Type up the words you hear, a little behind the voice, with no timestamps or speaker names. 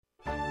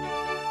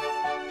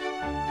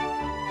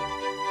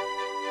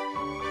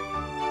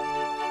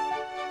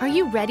Are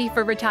you ready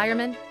for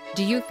retirement?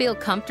 Do you feel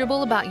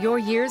comfortable about your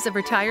years of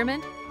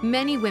retirement?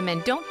 Many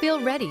women don't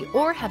feel ready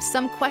or have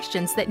some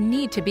questions that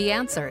need to be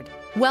answered.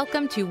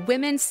 Welcome to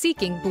Women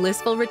Seeking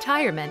Blissful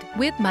Retirement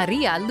with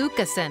Maria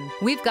Lucassen.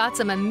 We've got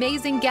some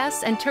amazing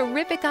guests and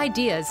terrific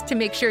ideas to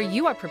make sure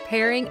you are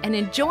preparing and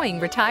enjoying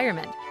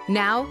retirement.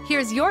 Now,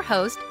 here's your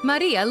host,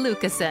 Maria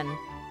Lucassen.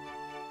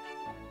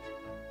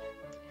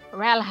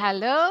 Well,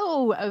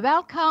 hello.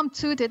 Welcome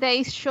to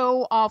today's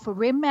show of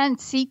Women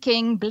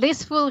Seeking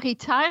Blissful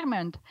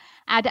Retirement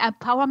at the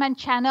Empowerment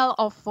Channel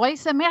of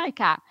Voice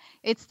America.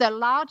 It's the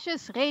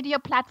largest radio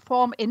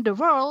platform in the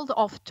world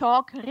of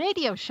talk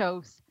radio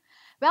shows.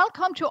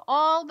 Welcome to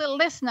all the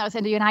listeners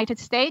in the United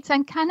States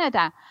and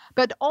Canada,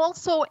 but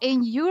also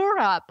in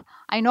Europe.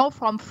 I know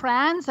from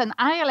France and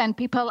Ireland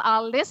people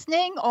are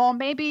listening, or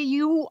maybe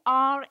you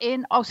are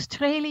in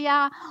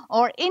Australia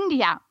or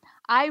India.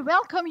 I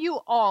welcome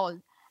you all.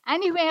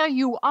 Anywhere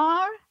you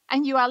are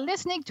and you are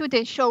listening to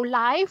this show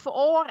live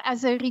or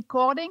as a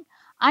recording,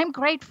 I'm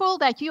grateful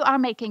that you are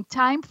making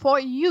time for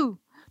you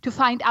to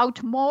find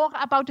out more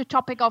about the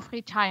topic of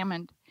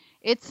retirement.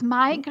 It's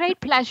my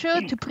great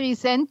pleasure to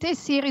present this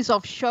series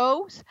of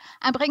shows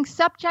and bring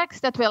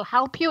subjects that will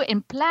help you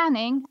in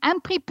planning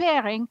and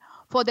preparing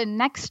for the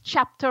next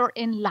chapter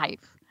in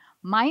life.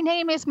 My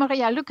name is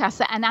Maria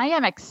Lucassen and I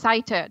am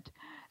excited.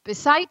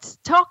 Besides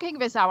talking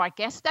with our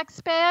guest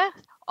expert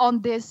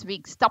on this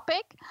week's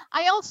topic,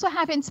 I also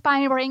have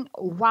inspiring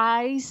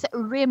wise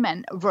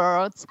women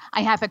words.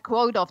 I have a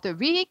quote of the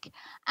week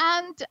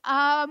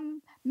and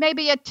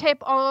maybe a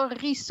tip or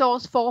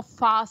resource for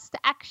fast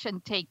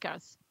action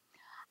takers.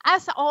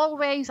 As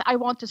always, I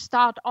want to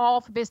start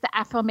off with the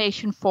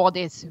affirmation for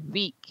this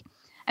week.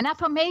 An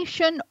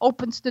affirmation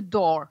opens the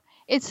door.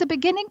 It's a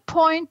beginning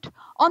point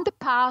on the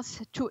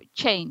path to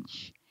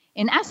change.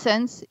 In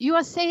essence, you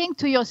are saying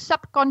to your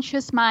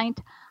subconscious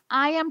mind,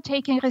 I am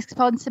taking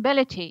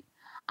responsibility.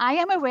 I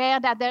am aware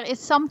that there is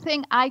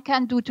something I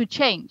can do to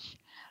change.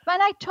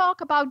 When I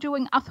talk about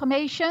doing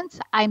affirmations,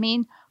 I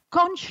mean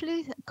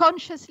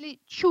consciously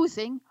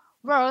choosing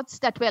words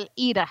that will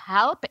either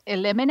help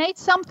eliminate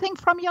something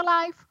from your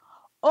life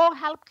or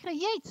help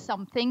create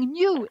something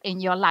new in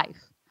your life.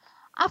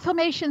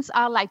 Affirmations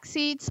are like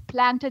seeds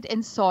planted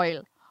in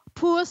soil.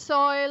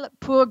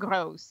 Poor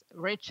growth.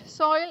 Rich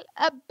soil,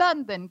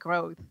 abundant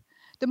growth.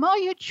 The more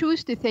you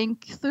choose to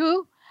think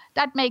through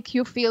that make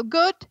you feel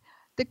good,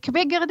 the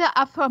quicker the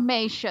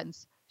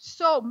affirmations.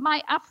 So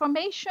my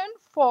affirmation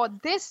for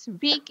this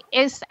week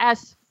is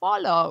as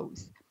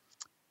follows.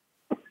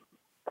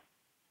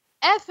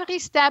 Every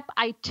step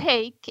I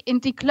take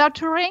in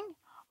decluttering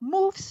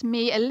moves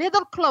me a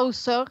little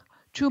closer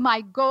to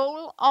my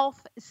goal of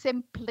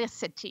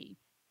simplicity.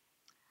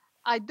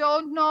 I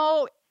don't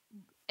know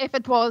if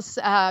it was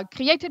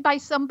created by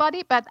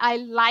somebody, but I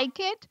like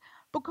it.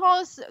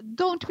 Because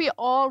don't we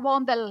all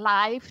want a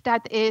life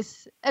that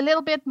is a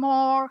little bit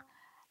more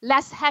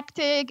less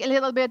hectic, a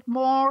little bit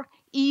more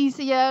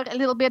easier, a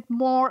little bit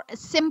more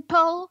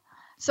simple?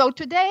 So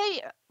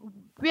today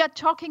we are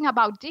talking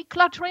about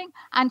decluttering,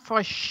 and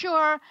for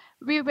sure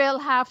we will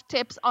have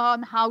tips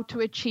on how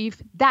to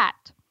achieve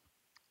that.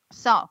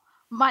 So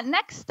my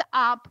next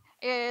up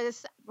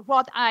is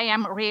what I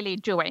am really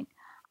doing.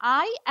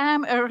 I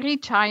am a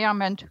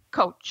retirement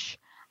coach,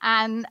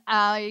 and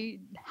I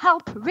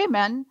help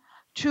women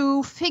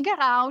to figure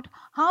out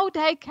how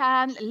they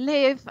can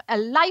live a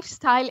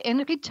lifestyle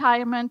in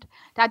retirement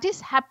that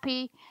is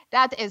happy,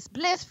 that is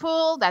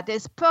blissful, that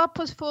is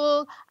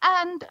purposeful,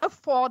 and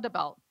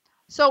affordable.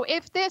 So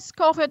if this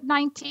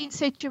COVID-19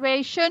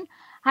 situation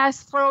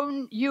has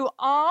thrown you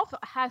off,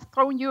 has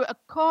thrown you a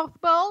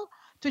curveball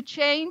to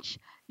change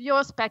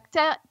your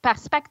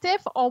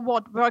perspective or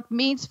what work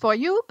means for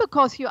you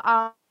because you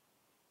are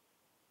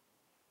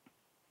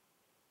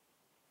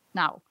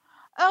now.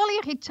 Early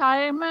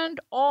retirement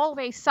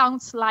always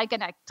sounds like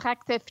an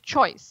attractive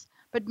choice,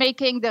 but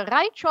making the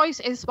right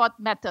choice is what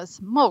matters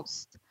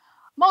most.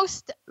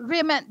 Most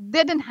women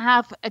didn't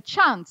have a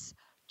chance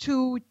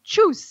to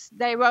choose.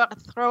 They were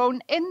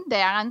thrown in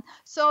there. And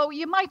so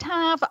you might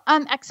have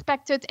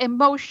unexpected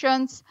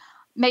emotions.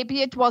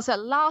 Maybe it was a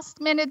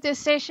last-minute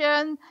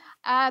decision,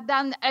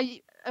 then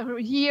a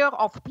year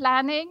of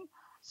planning.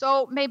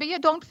 So maybe you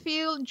don't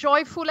feel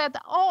joyful at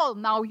all.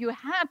 Now you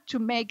had to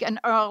make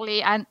an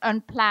early and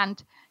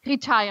unplanned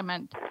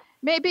retirement.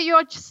 Maybe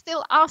you're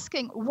still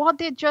asking, what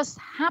did just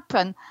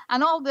happen?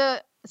 And all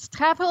the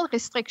travel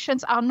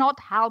restrictions are not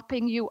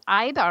helping you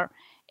either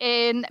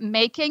in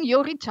making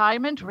your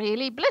retirement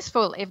really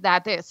blissful, if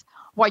that is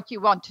what you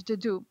wanted to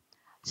do.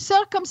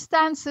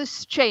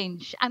 Circumstances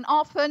change, and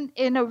often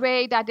in a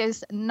way that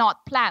is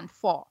not planned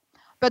for.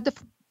 But the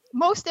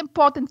most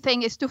important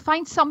thing is to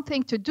find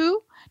something to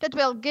do that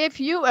will give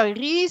you a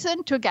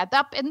reason to get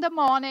up in the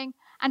morning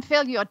and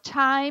fill your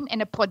time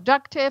in a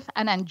productive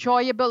and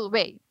enjoyable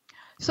way.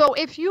 So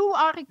if you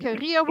are a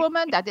career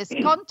woman that is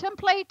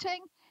contemplating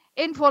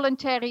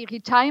involuntary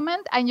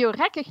retirement and you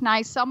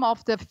recognize some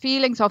of the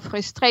feelings of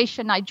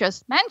frustration I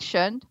just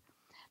mentioned,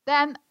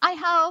 then I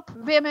help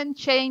women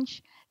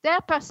change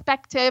their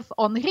perspective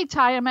on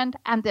retirement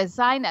and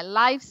design a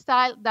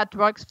lifestyle that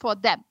works for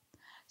them.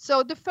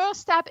 So the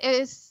first step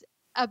is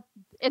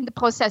in the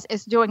process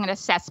is doing an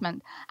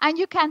assessment. And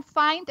you can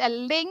find a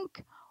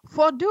link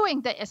for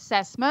doing the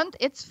assessment.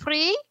 It's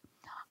free.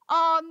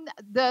 On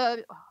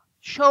the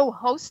show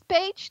host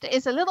page, there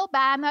is a little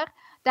banner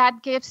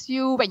that gives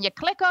you, when you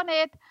click on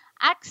it,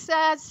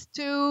 access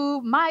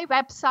to my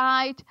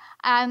website,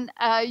 and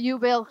you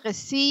will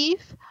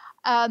receive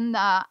a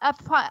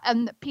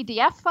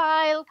PDF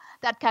file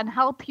that can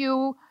help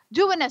you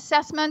do an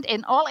assessment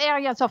in all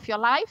areas of your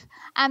life.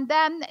 And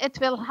then it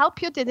will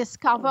help you to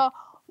discover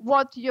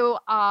what you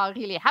are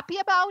really happy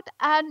about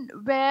and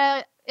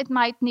where it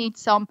might need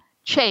some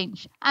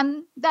change.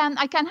 And then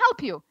I can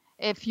help you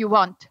if you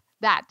want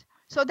that.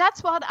 So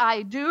that's what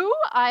I do.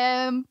 I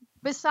am,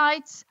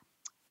 besides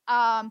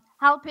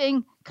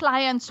helping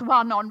clients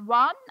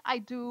one-on-one, I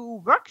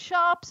do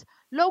workshops,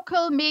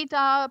 local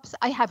meetups.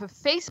 I have a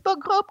Facebook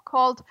group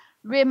called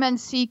Women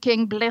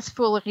Seeking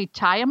Blissful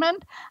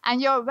Retirement.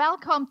 And you're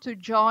welcome to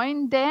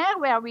join there,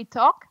 where we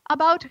talk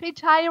about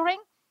retiring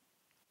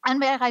and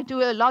where I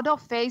do a lot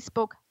of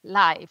Facebook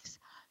Lives.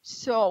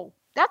 So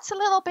that's a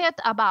little bit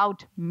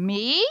about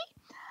me.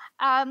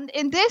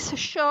 In this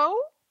show,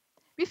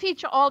 we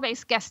feature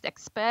always guest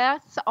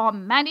experts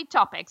on many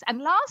topics.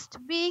 And last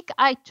week,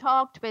 I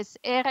talked with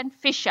Erin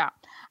Fisher,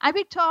 and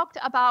we talked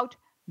about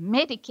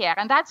Medicare.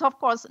 And that's, of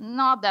course,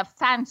 not a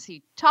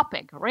fancy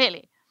topic,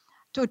 really,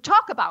 to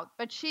talk about,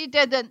 but she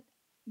did a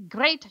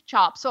great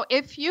job. So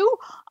if you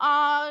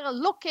are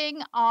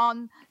looking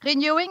on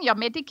renewing your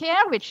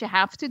Medicare, which you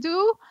have to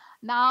do,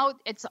 now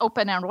it's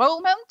open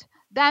enrollment,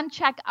 then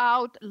check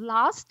out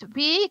last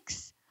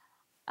week's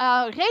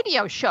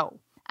radio show.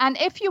 And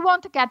if you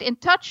want to get in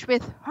touch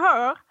with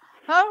her,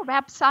 her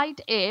website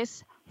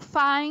is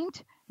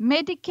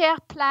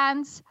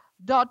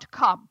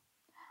findmedicareplans.com.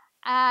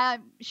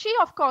 She,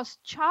 of course,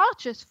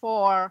 charges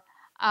for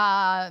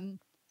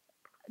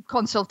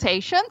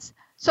consultations.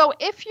 So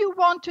if you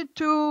wanted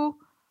to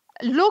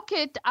look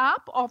it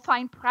up or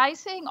find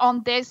pricing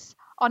on this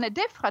on a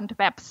different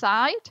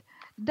website,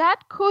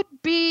 that could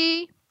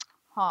be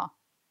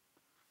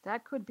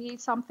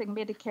something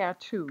Medicare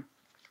too.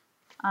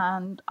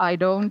 And I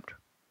don't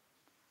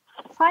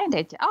find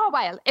it. Oh,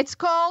 well, it's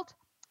called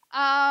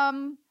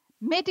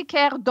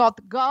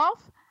Medicare.gov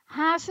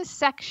has a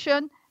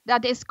section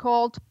that is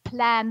called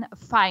Plan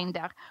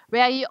Finder,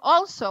 where you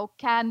also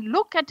can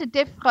look at the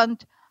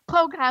different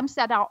programs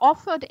that are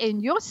offered in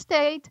your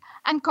state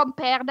and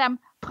compare them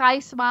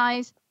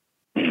price-wise.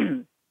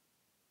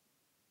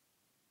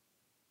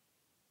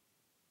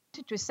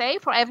 To say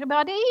for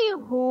everybody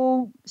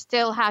who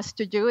still has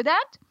to do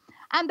that.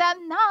 And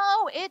then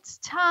now it's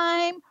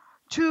time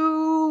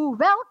to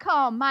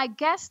welcome my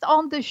guest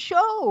on the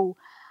show.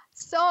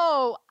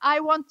 So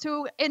I want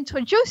to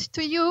introduce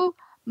to you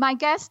my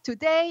guest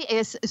today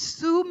is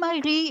Sue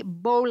Marie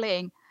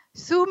Bowling.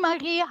 Sue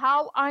Marie,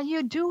 how are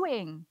you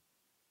doing?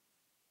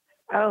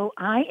 Oh,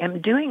 I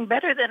am doing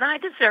better than I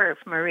deserve,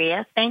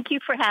 Maria. Thank you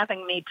for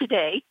having me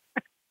today.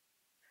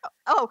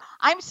 Oh,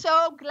 I'm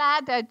so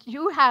glad that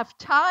you have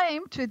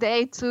time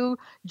today to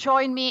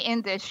join me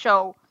in this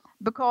show,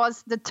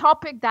 because the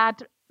topic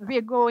that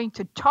we're going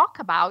to talk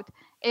about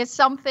is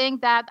something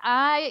that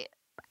I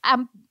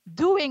am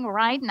doing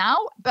right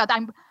now, but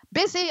I'm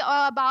busy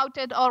about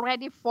it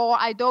already for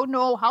I don't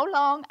know how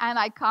long, and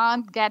I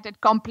can't get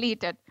it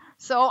completed.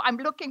 So I'm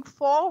looking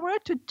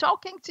forward to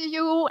talking to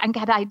you and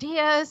get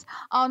ideas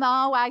on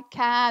how I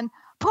can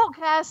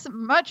progress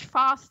much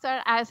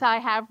faster as I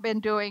have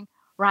been doing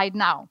right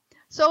now.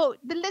 So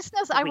the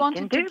listeners, I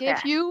wanted to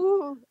give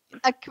you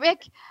a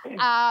quick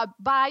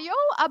bio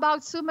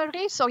about Sue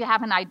Marie so you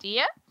have an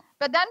idea.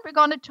 But then we're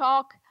going to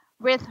talk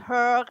with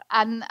her,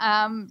 and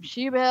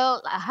she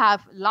will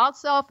have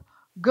lots of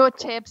good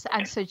tips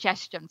and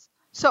suggestions.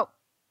 So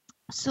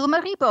Sue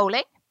Marie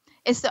Bowling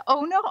is the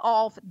owner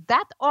of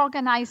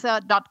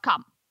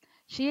thatorganizer.com.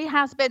 She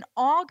has been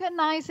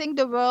organizing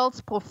the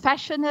world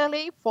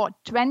professionally for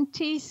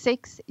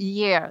 26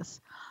 years.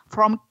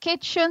 From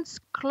kitchens,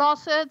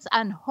 closets,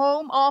 and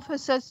home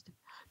offices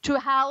to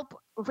help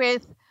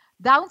with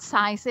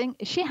downsizing,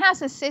 she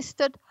has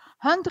assisted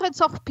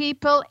hundreds of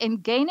people in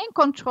gaining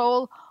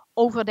control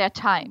over their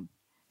time,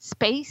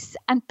 space,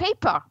 and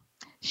paper.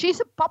 She's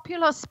a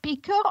popular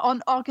speaker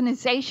on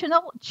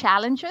organizational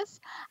challenges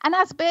and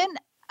has been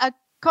a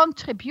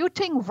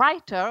contributing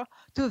writer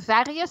to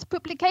various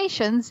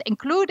publications,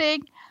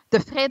 including the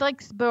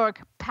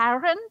Fredericksburg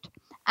Parent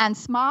and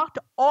Smart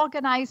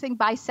Organizing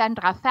by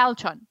Sandra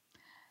Felton.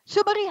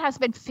 Sue Marie has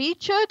been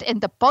featured in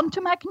the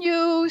Potomac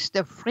News,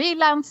 the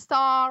Freelance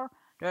Star,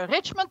 the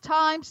Richmond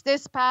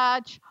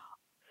Times-Dispatch,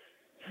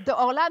 the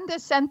Orlando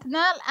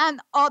Sentinel, and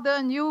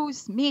other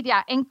news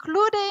media,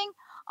 including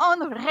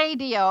on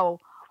radio.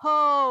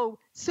 Oh,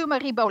 Sue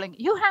Marie Bowling,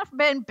 you have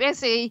been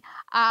busy.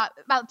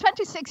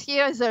 26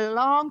 years is a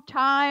long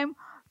time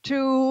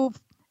to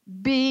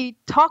be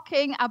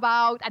talking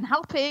about and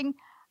helping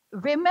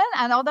women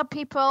and other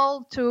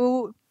people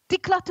to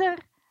declutter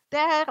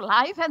their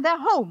life and their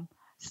home.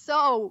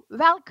 So,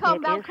 welcome, It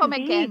is welcome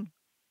indeed. again.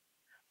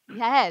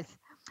 Yes.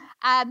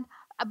 And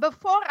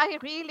before I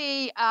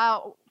really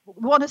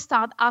want to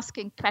start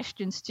asking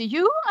questions to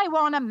you, I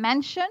want to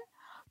mention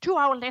to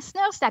our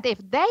listeners that if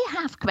they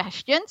have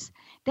questions,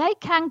 they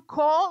can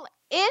call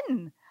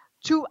in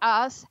to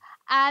us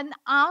and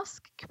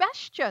ask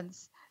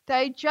questions.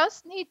 They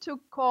just need to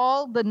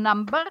call the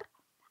number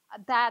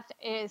that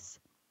is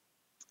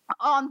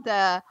on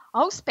the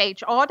host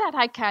page or that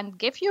I can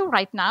give you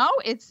right now.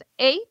 It's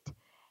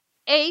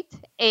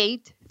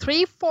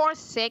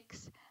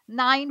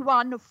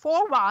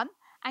 888-346-9141,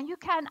 and you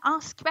can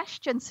ask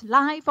questions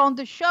live on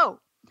the show.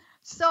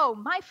 So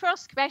my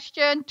first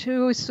question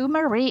to Sue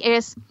Marie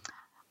is,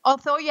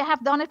 although you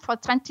have done it for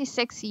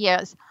 26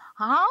 years,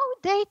 how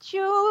did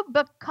you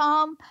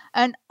become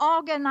an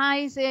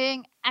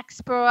organizing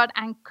expert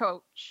and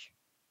coach?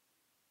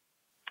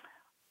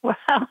 Well,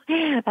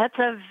 that's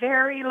a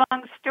very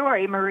long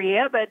story,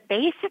 Maria, but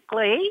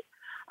basically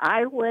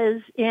I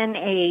was in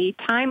a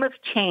time of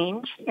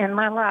change in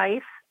my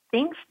life.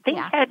 Things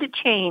had to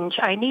change.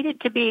 I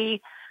needed to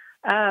be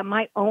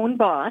my own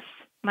boss,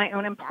 my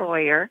own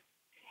employer,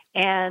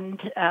 and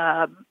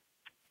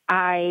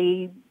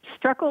I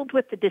struggled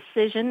with the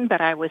decision, but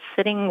I was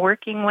sitting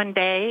working one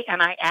day,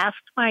 and I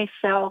asked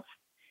myself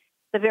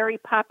the very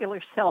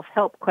popular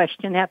self-help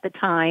question at the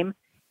time: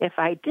 if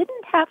I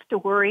didn't have to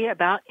worry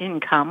about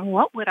income,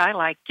 what would I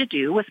like to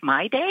do with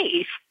my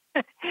days?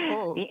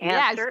 The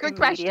answer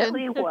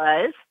immediately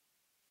was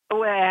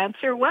organize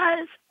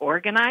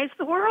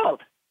the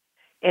world.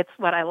 It's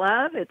what I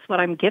love. It's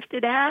what I'm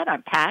gifted at.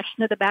 I'm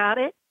passionate about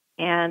it.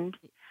 And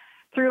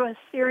through a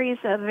series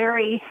of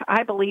very,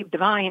 I believe,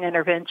 divine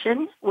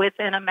intervention,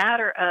 within a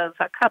matter of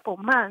a couple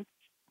months,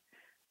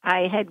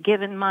 I had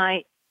given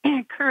my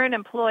current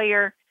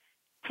employer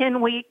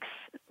 10 weeks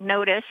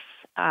notice.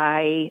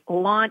 I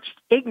launched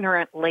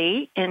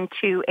ignorantly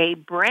into a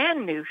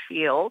brand new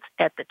field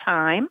at the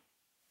time,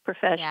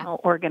 professional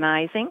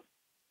organizing,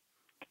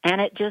 and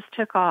it just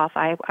took off.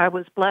 I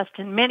was blessed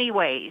in many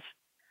ways,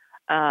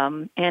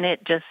 and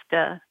it just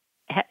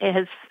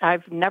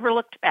I've never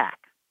looked back.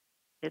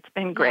 It's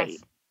been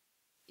great.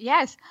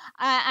 Yes,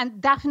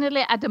 and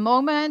definitely at the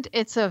moment,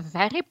 it's a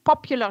very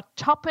popular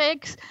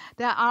topic.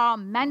 There are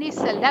many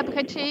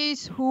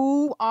celebrities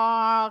who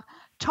are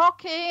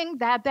talking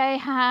that they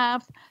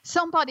have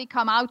somebody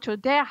come out to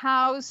their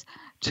house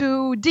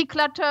to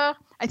declutter.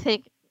 I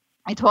think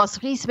it was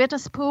Reese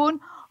Witherspoon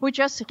who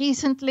just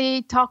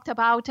recently talked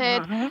about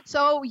it. Mm-hmm.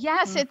 So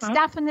yes, it's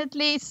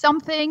definitely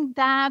something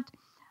that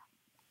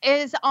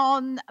is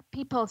on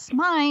people's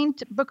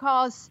mind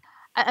because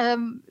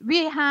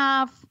we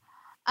have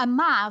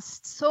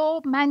amassed so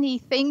many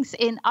things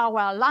in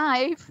our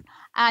life,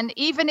 and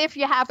even if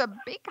you have a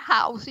big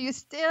house, you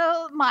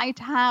still might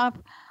have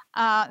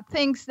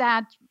things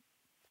that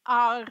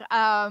are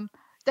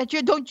that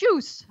you don't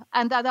use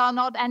and that are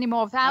not any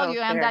more value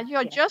and that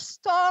you're just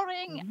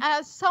storing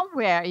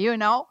somewhere, you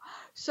know.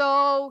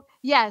 So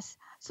yes.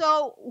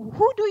 So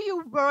who do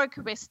you work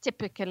with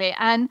typically,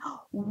 and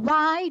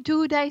why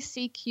do they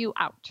seek you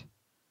out?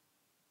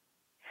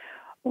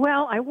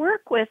 Well, I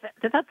work with,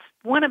 that's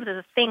one of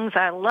the things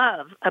I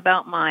love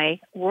about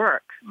my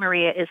work,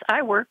 Maria, is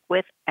I work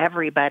with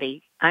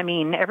everybody. I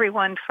mean,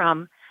 everyone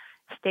from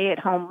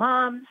stay-at-home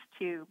moms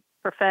to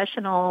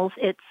professionals.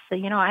 It's,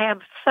 I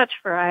have such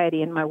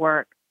variety in my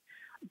work.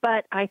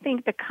 But I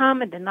think the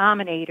common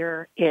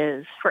denominator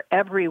is for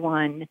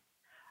everyone,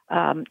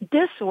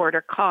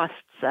 disorder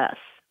costs us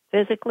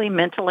physically,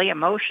 mentally,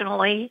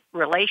 emotionally,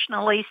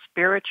 relationally,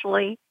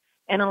 spiritually,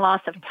 and a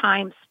loss of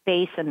time,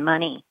 space, and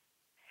money.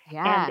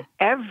 Yeah. And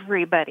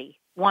everybody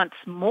wants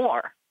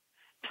more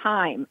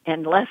time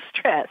and less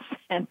stress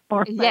and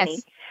more money.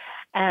 Yes,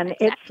 and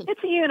exactly.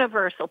 it's a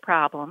universal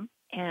problem.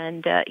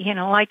 And,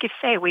 like you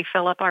say, we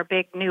fill up our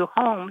big new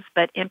homes,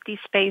 but empty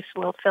space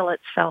will fill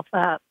itself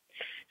up.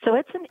 So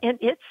it's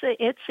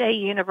a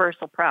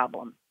universal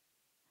problem.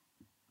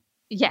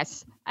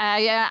 Yes.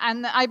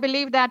 And I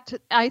believe that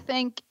I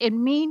think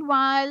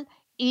meanwhile,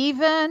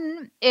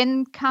 even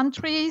in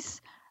countries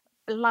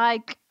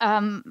like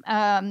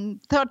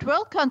third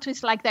world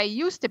countries, like they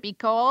used to be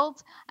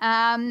called,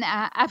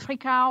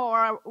 Africa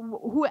or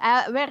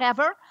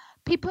wherever,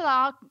 people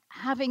are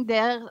having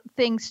their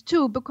things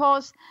too,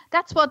 because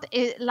that's what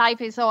life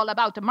is all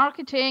about. The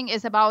marketing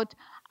is about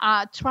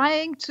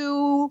trying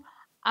to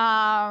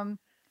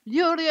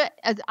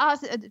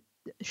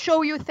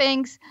show you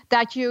things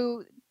that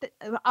you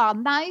are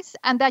nice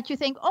and that you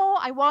think, oh,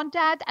 I want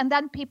that. And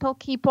then people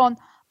keep on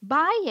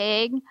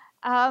buying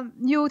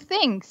new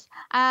things,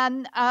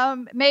 and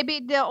maybe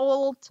the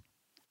old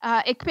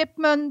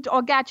equipment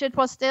or gadget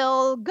was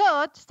still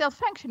good, still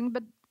functioning,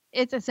 but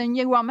it is a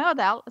newer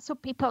model, so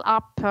people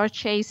are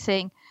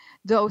purchasing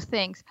those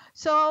things.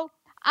 So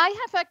I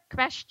have a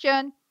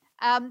question.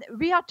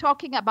 We are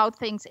talking about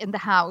things in the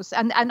house,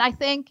 and I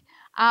think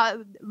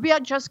we are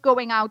just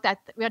going out that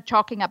we are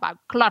talking about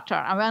clutter,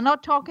 and we're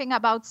not talking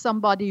about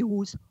somebody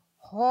who's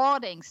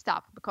hoarding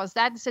stuff, because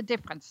that is a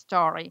different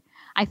story,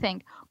 I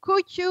think.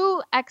 Could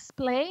you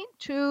explain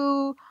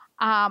to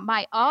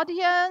my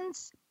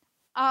audience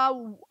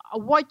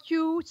what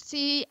you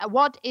see,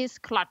 what is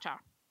clutter?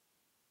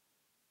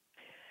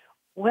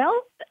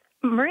 Well,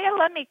 Maria,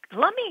 let me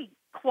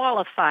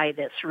qualify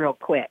this real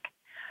quick.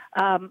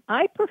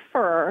 I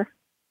prefer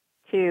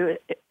to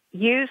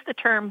use the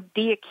term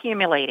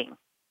deaccumulating.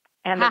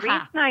 And the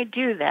reason I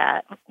do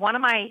that, one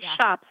of my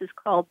shops is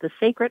called The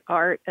Sacred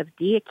Art of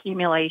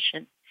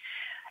Deaccumulation.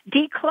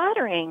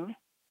 Decluttering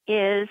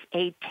is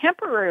a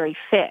temporary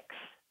fix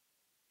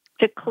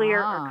to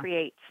clear or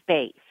create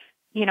space.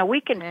 You know,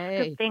 we can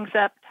scoop things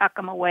up, tuck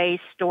them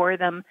away, store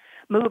them,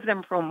 move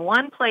them from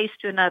one place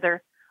to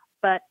another,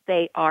 but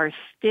they are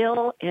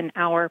still in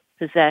our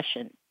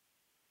possession.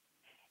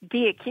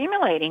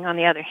 Deaccumulating, on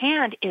the other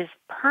hand, is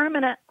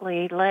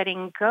permanently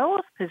letting go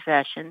of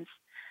possessions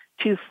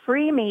to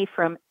free me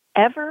from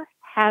ever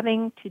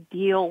having to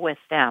deal with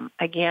them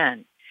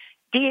again.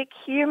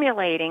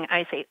 Deaccumulating,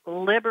 I say,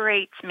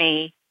 liberates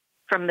me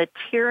from the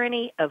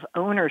tyranny of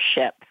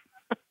ownership.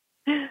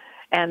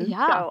 And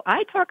so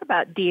I talk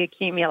about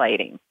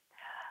deaccumulating.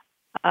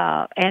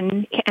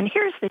 And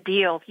here's the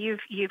deal.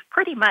 You've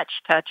pretty much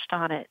touched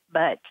on it,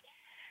 but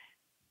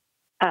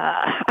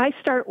I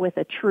start with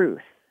a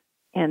truth,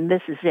 and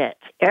this is it.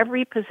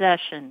 Every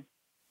possession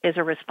is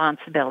a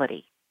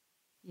responsibility.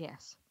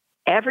 Yes.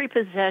 Every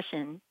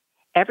possession,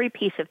 every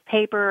piece of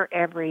paper,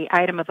 every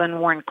item of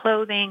unworn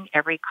clothing,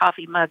 every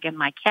coffee mug in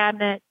my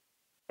cabinet,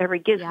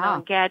 every gizmo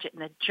and gadget in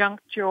the junk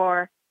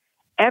drawer,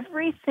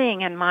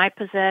 everything in my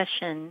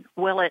possession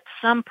will at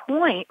some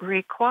point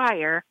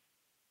require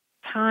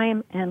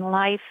time and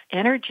life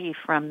energy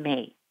from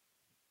me.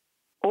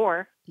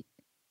 Or,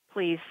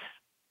 please,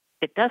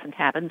 it doesn't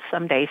happen.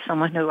 Someday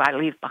someone who I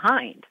leave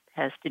behind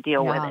has to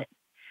deal with it.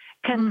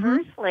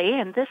 Conversely,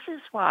 and this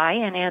is why,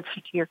 in answer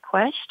to your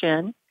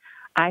question,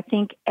 I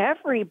think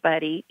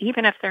everybody,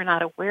 even if they're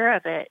not aware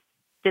of it,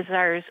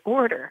 desires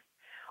order.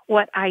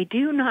 What I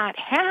do not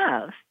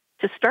have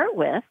to start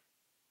with,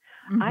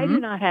 I do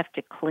not have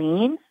to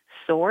clean,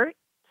 sort,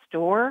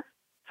 store,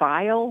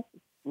 file,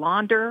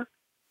 launder,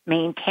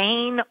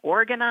 maintain,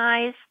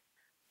 organize,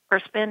 or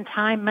spend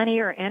time, money,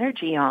 or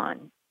energy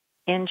on.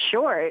 In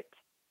short,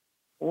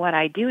 what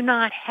I do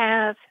not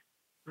have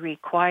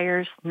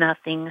requires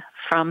nothing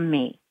from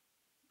me.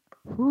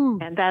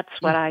 And that's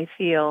what I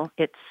feel.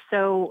 It's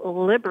so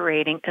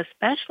liberating,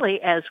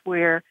 especially as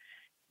we're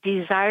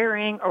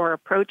desiring or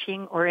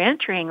approaching or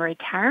entering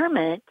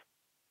retirement.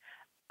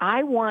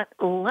 I want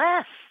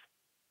less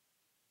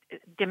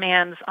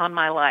demands on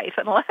my life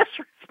and less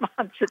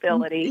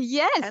responsibility.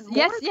 And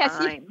more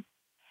time.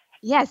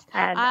 Yes.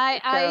 And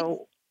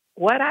so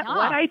what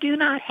I do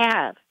not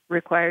have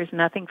requires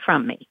nothing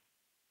from me.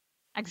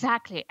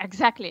 Exactly.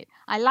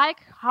 I like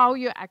how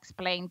you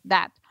explained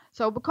that.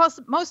 So because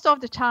most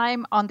of the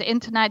time on the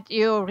internet,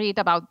 you read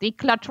about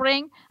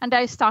decluttering and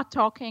they start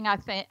talking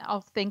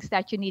of things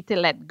that you need to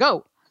let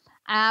go.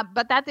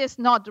 But that is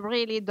not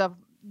really the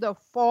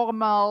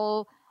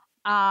formal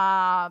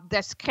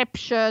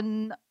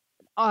description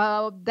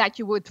that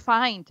you would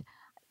find,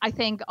 I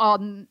think,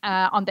 on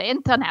the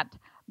internet.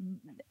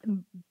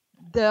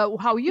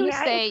 How you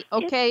say,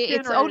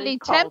 it's only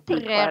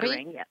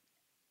temporary.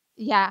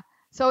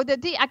 So the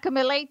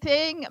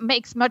deaccumulating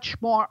makes much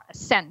more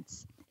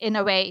sense in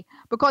a way,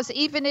 because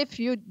even if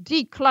you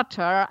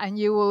declutter and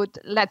you would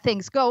let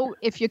things go,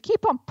 if you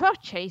keep on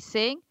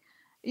purchasing,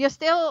 you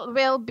still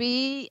will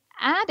be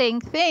adding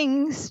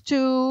things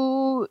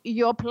to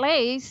your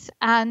place.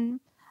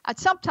 And at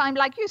some time,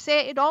 like you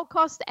say, it all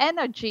costs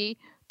energy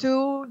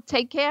to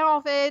take care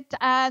of it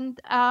and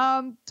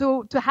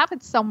to have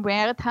it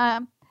somewhere.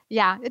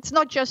 It's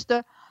not just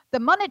the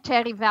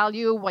monetary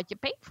value, what you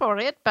paid for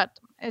it, but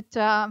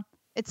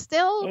it's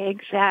still...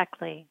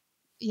 Exactly.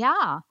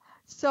 Yeah.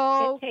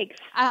 So it takes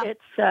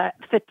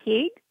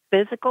fatigue,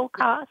 physical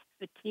cost,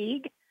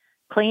 fatigue,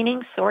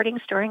 cleaning, sorting,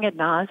 storing ad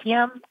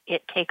nauseum.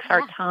 It takes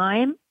our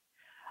time.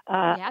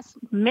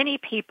 Many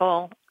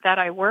people that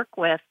I work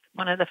with,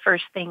 one of the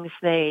first things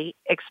they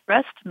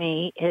express to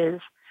me is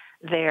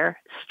their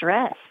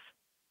stress.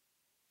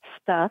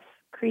 Stuff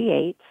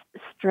creates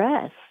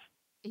stress.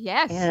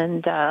 Yes.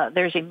 And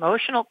there's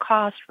emotional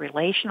cost,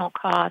 relational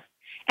cost,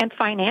 and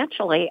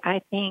financially,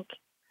 I think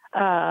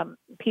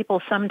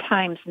people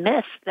sometimes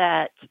miss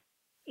that,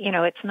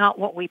 it's not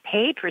what we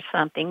paid for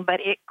something, but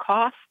it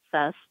costs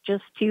us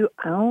just to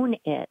own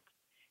it.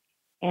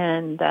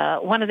 And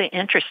one of the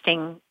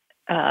interesting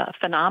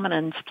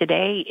phenomenons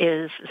today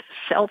is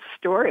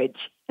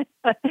self-storage.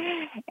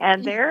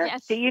 And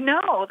do you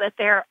know that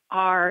there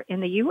are,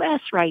 in the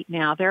U.S. right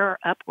now, there are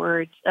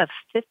upwards of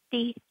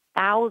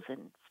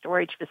 50,000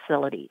 storage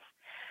facilities.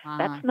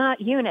 That's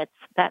not units,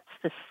 that's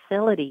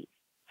facilities.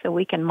 So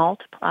we can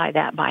multiply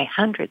that by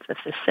hundreds of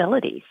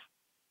facilities.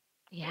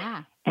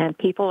 Yeah. And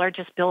people are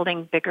just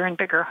building bigger and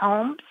bigger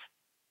homes.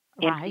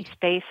 Empty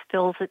space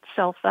fills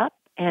itself up,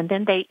 and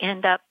then they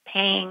end up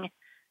paying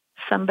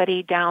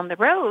somebody down the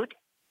road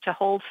to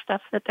hold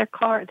stuff that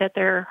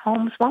their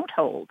homes won't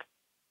hold.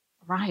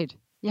 Right.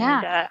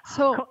 Yeah.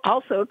 And,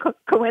 also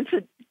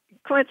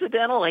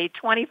coincidentally,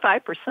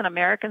 25%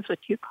 Americans with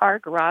two-car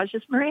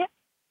garages, Maria,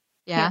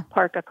 can't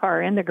park a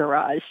car in the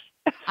garage.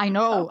 I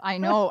know.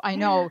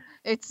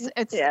 It's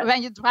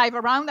when you drive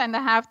around and they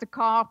have the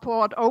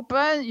carport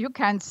open, you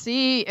can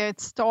see it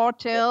store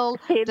till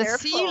the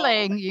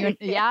ceiling.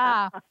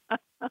 Yeah.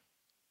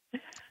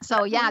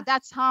 So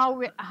that's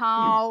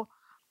how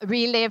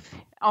we live,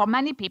 or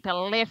many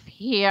people live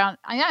here.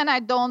 And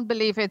I don't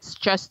believe it's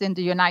just in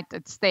the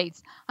United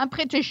States. I'm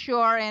pretty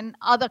sure in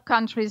other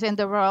countries in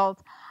the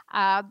world,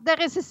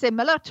 there is a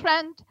similar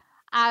trend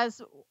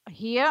as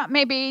here,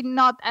 maybe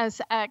not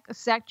as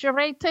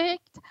exaggerated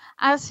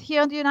as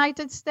here in the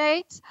United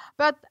States,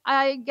 but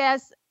I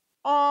guess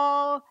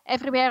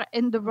everywhere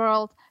in the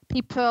world,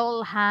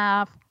 people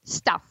have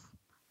stuff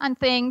and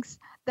things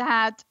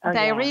that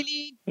they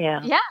really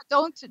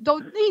don't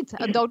need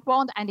and don't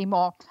want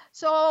anymore.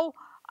 So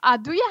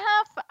do you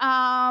have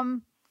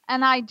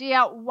an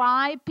idea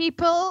why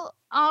people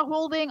are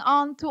holding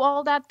on to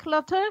all that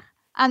clutter?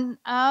 And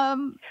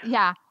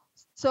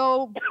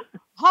so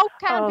how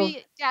can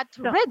we get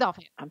rid of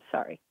it? I'm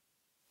sorry.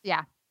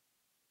 Yeah.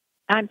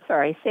 I'm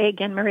sorry. Say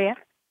again, Maria.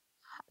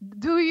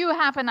 Do you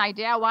have an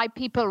idea why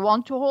people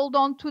want to hold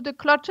on to the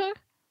clutter?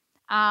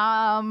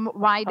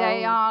 Why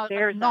they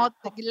are not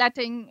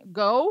letting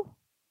go?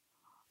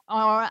 There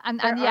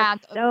are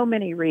so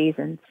many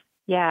reasons.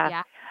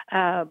 Yeah.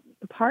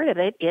 Part of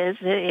it is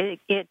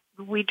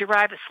we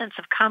derive a sense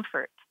of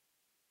comfort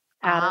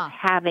out of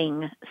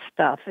having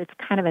stuff. It's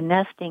kind of a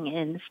nesting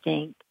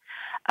instinct.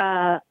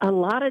 A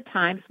lot of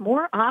times,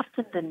 more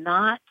often than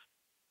not,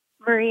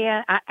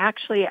 Maria,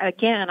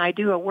 I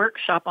do a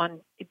workshop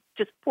on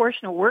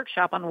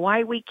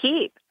why we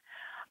keep.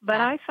 But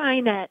I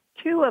find that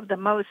two of the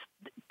most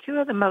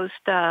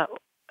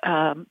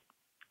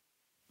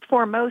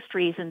foremost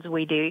reasons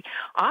we do,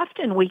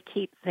 often we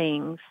keep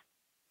things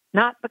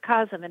not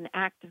because of an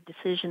active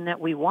decision that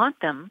we want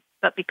them,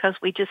 but because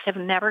we just have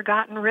never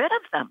gotten rid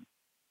of them.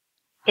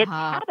 It's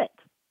habit.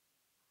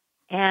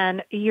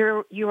 And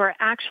you're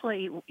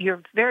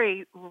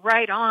very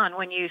right on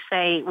when you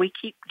say we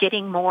keep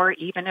getting more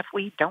even if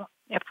we've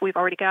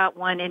already got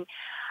one. And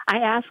I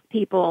ask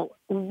people,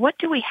 what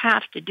do we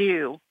have to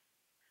do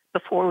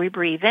before we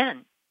breathe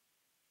in?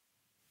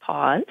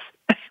 Pause.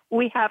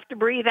 We have to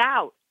breathe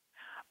out.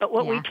 But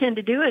what we tend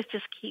to do is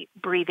just keep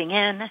breathing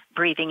in,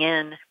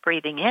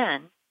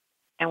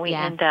 and we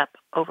end up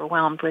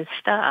overwhelmed with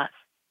stuff.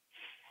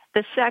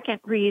 The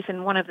second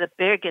reason, one of the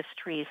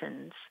biggest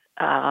reasons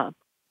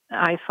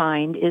I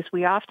find, is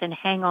we often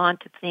hang on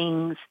to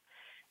things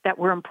that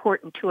were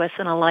important to us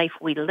in a life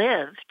we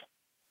lived,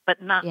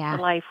 but not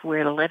the life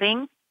we're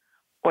living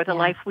or the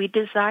life we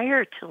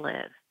desire to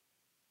live.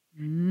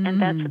 And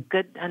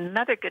that's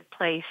another good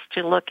place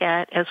to look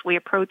at as we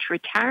approach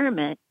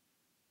retirement,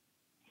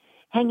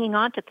 hanging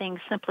on to things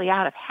simply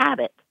out of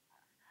habit.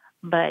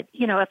 But,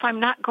 if I'm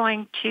not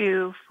going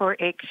to, for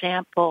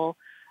example,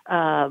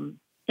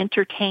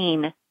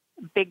 entertain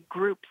big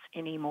groups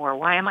anymore,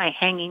 why am I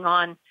hanging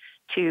on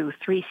to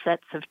 3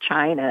 sets of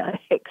china,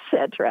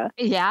 etc.?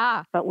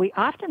 Yeah. But we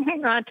often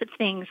hang on to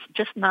things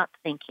just not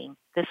thinking,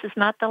 this is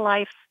not the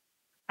life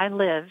I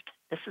lived.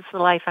 This is the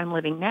life I'm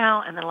living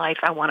now and the life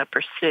I want to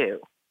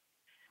pursue.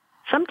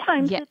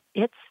 Sometimes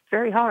it's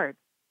very hard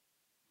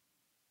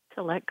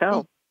to let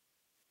go.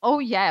 Oh,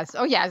 yes.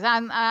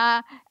 And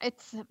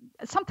it's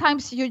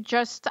sometimes you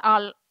just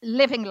are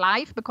living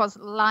life because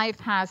life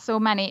has so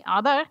many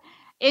other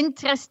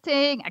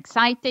interesting,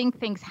 exciting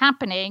things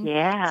happening.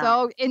 Yeah.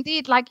 So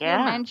indeed, like you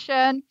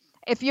mentioned,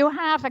 if you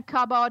have a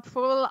cupboard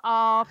full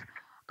of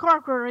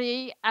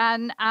crockery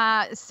and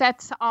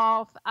sets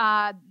of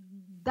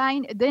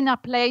dinner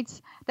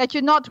plates that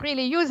you not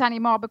really use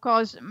anymore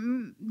because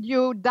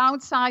you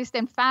downsized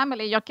in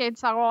family, your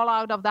kids are all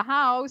out of the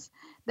house,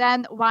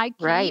 then why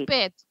keep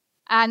it?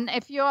 And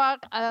if you are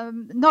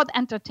not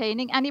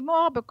entertaining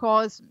anymore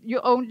because you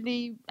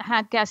only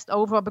had guests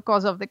over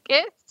because of the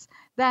kids,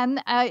 then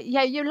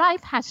your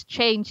life has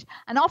changed.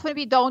 And often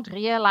we don't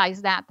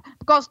realize that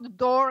because the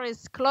door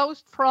is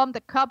closed from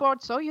the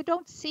cupboard, so you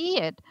don't see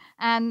it.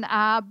 And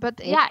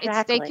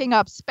it's taking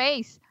up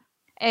space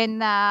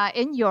in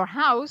your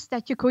house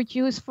that you could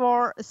use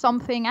for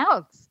something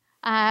else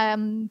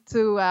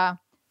to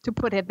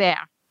put it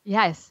there.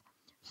 Yes.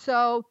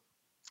 So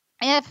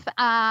if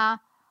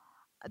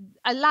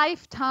a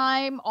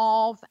lifetime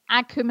of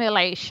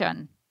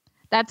accumulation,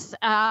 that's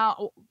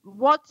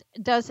what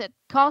does it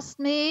cost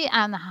me,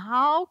 and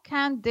how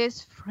can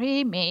this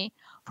free me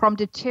from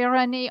the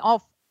tyranny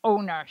of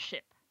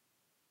ownership?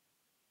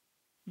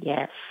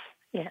 Yes.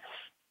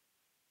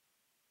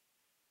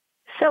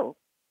 So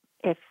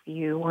if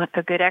you want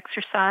a good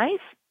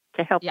exercise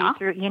to help you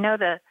through,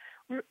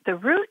 the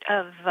root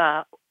of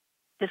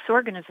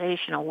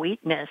disorganizational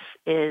weakness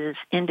is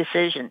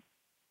indecision.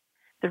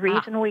 The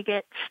reason we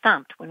get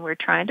stumped when we're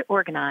trying to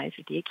organize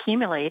or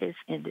decumulate is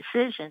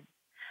indecision.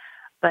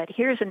 But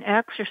here's an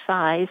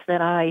exercise that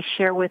I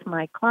share with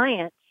my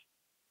clients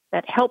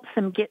that helps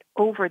them get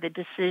over the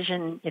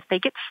decision if they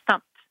get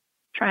stumped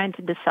trying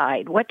to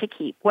decide what to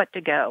keep, what to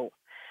go.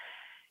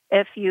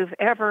 if you've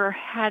ever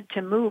had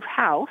to move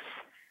house,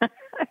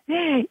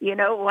 you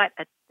know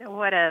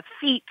what a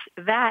feat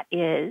that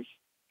is.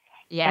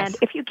 Yes. And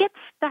if you get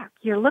stuck,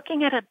 you're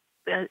looking at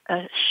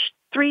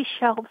three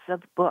shelves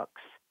of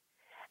books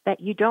that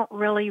you don't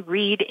really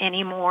read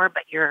anymore,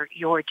 but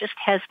you're just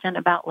hesitant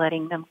about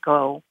letting them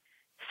go.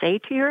 Say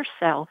to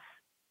yourself,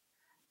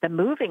 the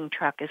moving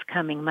truck is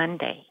coming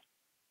Monday.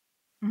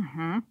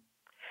 Mm-hmm.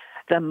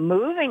 The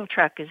moving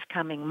truck is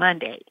coming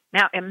Monday.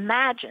 Now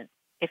imagine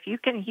if you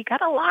got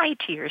to lie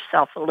to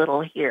yourself a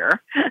little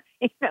here,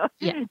 to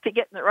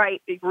get in the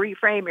right,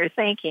 reframe your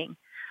thinking.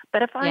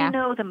 But if I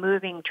know the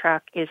moving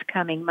truck is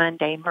coming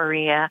Monday,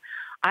 Maria,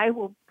 I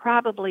will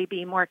probably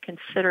be more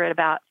considerate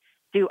about,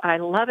 do I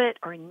love it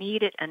or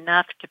need it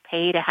enough to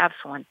pay to have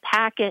someone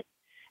pack it,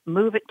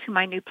 move it to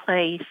my new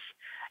place?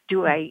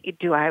 Do I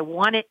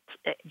want it?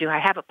 Do I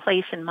have a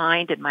place in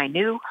mind in my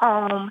new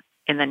home,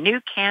 in the new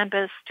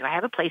canvas? Do I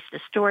have a place to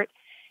store it?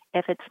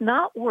 If it's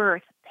not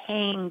worth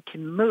paying to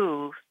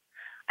move,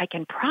 I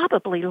can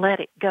probably let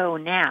it go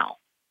now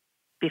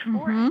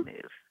before I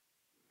move.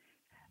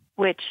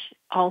 Which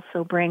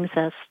also brings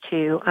us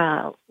to,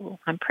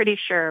 I'm pretty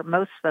sure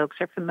most folks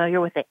are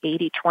familiar with the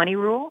 80-20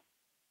 rule.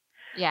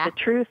 Yeah. The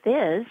truth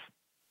is,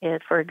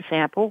 for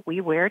example, we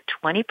wear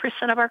 20%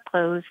 of our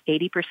clothes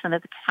 80%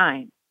 of the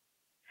time.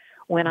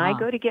 When I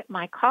go to get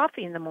my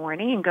coffee in the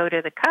morning and go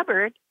to the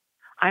cupboard,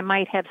 I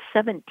might have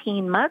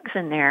 17 mugs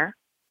in there,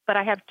 but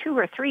I have 2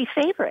 or 3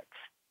 favorites.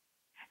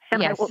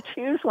 And I will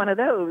choose one of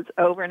those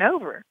over and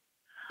over.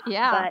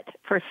 Yeah. But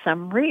for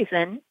some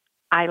reason,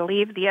 I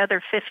leave the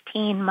other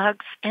 15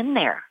 mugs in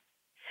there.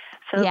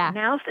 So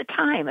now's the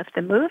time. If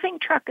the moving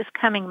truck is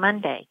coming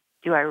Monday,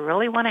 do I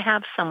really want to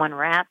have someone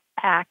wrap,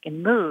 pack,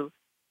 and move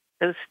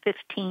those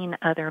 15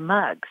 other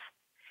mugs?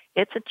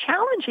 It's a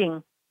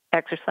challenging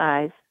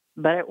exercise,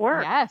 but it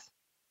works. Yes.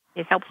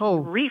 It helps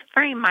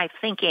reframe my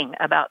thinking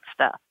about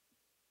stuff.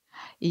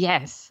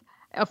 Yes,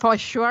 for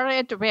sure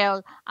it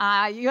will.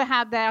 You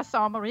have there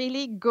some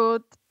really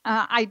good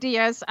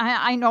ideas.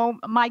 I know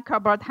my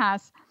cupboard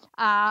has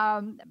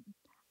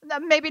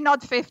maybe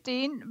not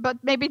 15, but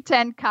maybe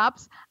 10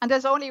 cups. And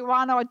there's only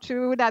 1 or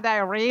 2 that I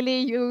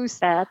really use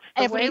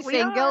every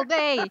single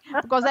day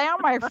because they are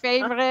my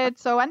favorite.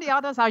 So, and the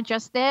others are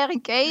just there in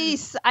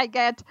case I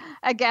get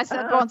a guest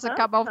that wants a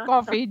cup of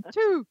coffee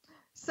too.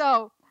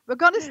 So we're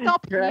going to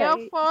stop here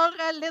for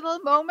a little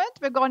moment.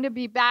 We're going to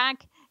be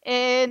back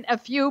in a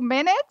few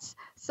minutes.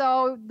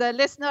 So the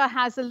listener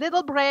has a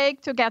little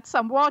break to get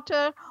some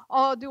water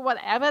or do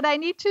whatever they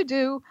need to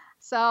do.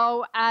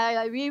 So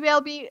we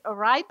will be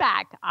right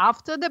back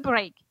after the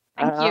break.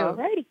 Thank you. All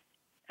righty.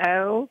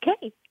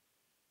 Okay.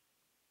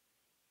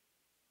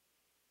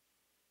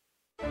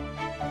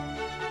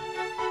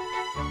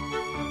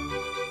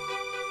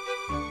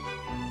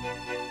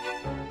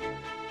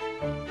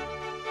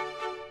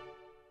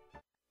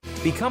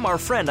 Become our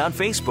friend on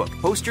Facebook.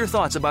 Post your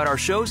thoughts about our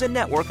shows and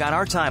network on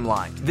our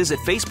timeline. Visit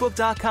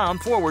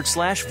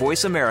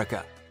facebook.com/Voice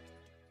America.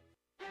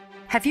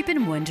 Have you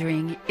been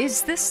wondering,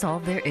 is this all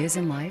there is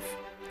in life?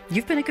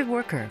 You've been a good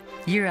worker,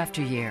 year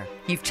after year.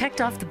 You've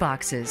checked off the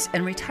boxes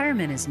and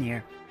retirement is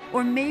near.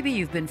 Or maybe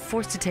you've been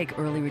forced to take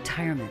early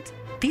retirement.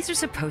 These are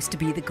supposed to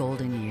be the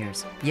golden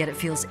years, yet it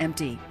feels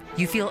empty.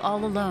 You feel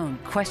all alone,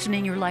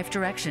 questioning your life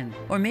direction.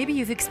 Or maybe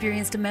you've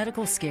experienced a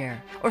medical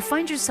scare, or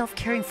find yourself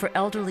caring for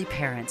elderly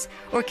parents,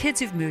 or kids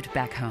who've moved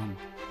back home.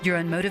 You're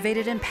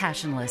unmotivated and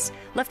passionless,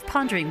 left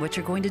pondering what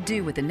you're going to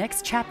do with the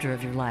next chapter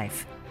of your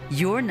life.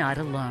 You're not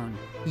alone.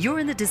 You're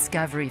in the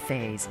discovery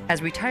phase.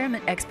 As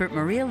retirement expert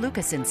Maria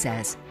Lucasen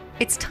says,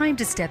 it's time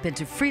to step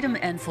into freedom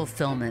and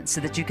fulfillment so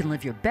that you can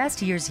live your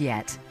best years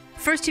yet.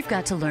 First, you've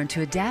got to learn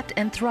to adapt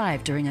and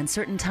thrive during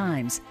uncertain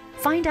times.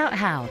 Find out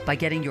how by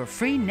getting your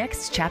free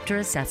Next Chapter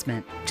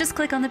assessment. Just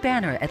click on the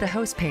banner at the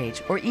host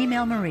page or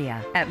email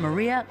Maria at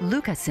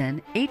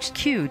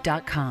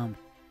marialucasenhq.com.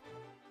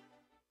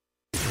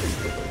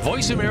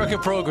 Voice America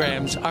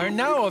programs are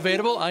now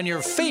available on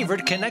your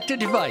favorite connected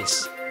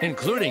device,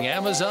 including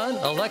Amazon,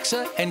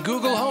 Alexa, and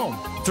Google Home.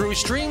 Through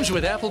streams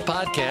with Apple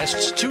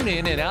Podcasts,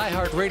 TuneIn, and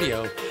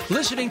iHeartRadio,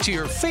 listening to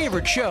your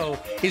favorite show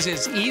is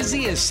as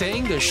easy as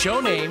saying the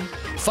show name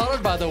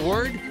followed by the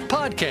word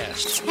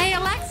podcast. Hey,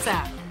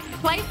 Alexa,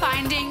 play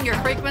Finding Your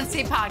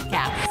Frequency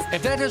podcast.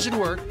 If that doesn't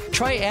work,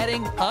 try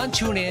adding on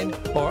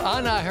TuneIn or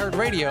on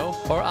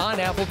iHeartRadio or on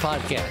Apple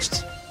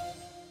Podcasts.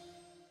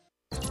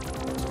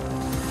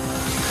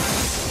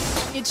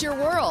 It's your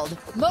world.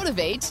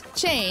 Motivate,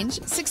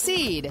 change,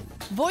 succeed.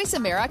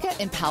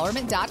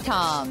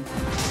 VoiceAmericaEmpowerment.com.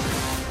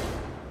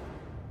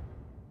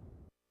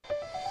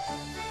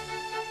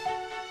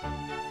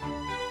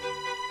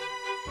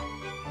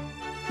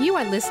 You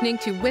are listening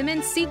to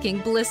Women Seeking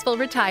Blissful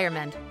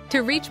Retirement.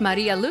 To reach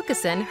Maria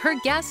Lucasen, her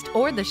guest,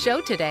 or the show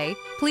today,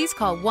 please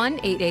call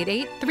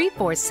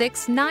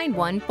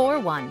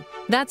 1-888-346-9141.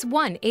 That's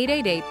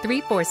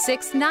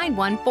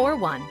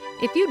 1-888-346-9141.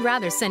 If you'd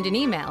rather send an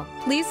email,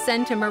 please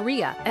send to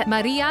Maria at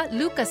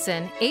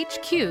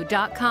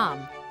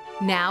marialucasenhq.com.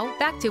 Now,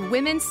 back to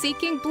Women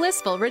Seeking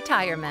Blissful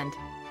Retirement.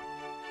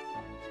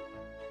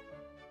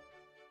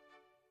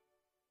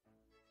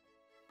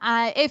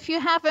 If you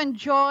have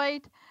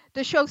enjoyed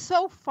the show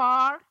so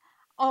far,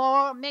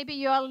 or maybe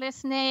you're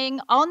listening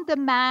on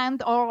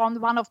demand or on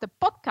one of the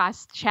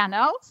podcast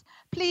channels,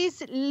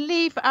 please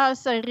leave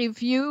us a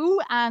review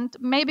and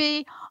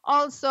maybe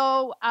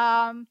also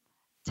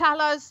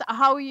tell us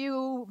how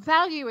you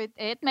value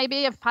it,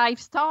 maybe a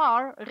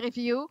 5-star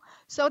review,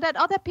 so that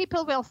other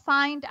people will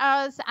find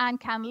us and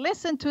can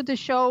listen to the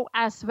show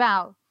as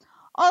well.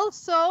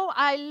 Also,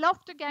 I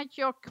love to get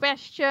your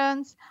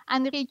questions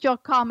and read your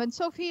comments,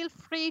 so feel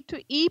free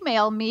to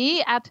email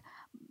me at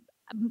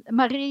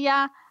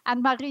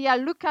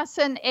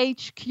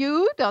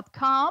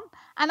maria@marialucasenhq.com,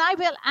 and I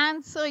will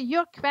answer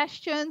your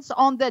questions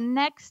on the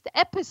next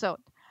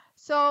episode.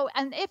 So,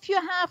 and if you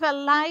have a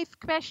live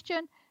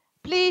question,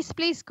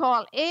 please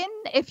call in.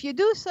 If you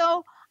do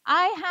so,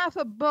 I have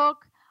a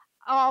book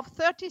of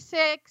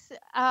 36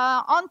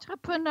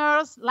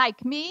 entrepreneurs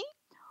like me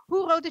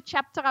who wrote a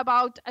chapter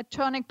about a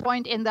turning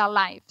point in their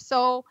life.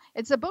 So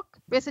it's a book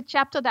with a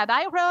chapter that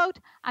I wrote,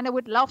 and I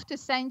would love to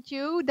send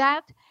you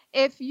that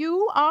if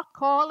you are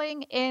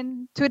calling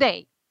in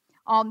today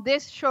on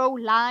this show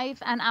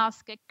live and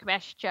ask a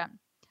question.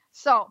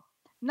 So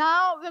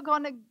now we're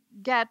going to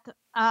get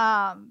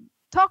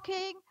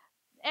talking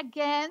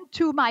again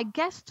to my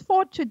guest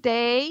for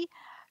today,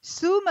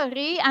 Sue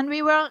Marie, and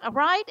we were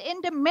right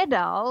in the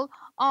middle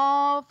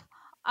of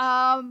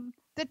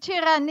the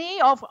tyranny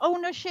of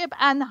ownership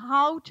and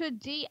how to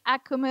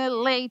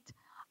deaccumulate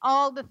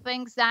all the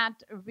things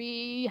that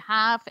we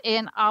have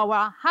in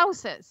our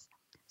houses.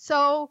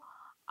 So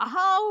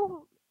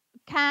how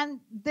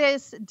can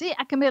this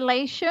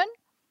deaccumulation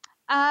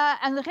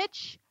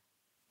enrich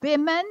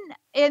women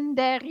in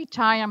their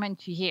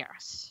retirement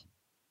years?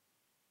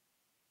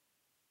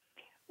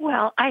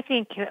 Well, I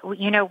think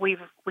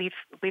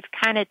we've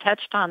kind of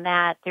touched on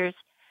that. There's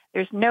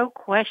no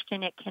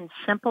question it can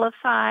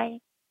simplify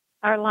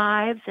our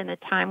lives in a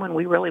time when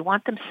we really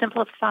want them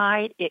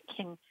simplified. It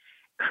can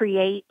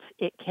we're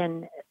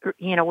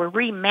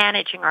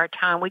remanaging our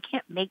time. We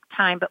can't make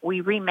time, but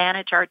we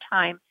remanage our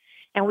time,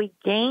 and we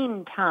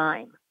gain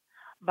time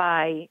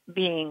by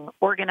being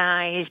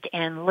organized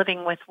and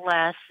living with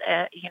less.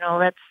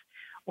 That's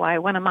why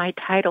one of my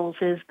titles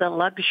is The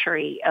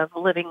Luxury of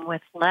Living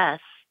with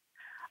Less.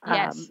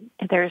 Yes.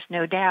 There's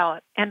no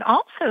doubt. And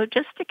also,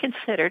 just to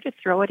consider, to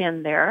throw it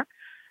in there,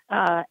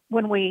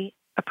 when we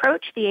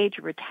approach the age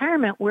of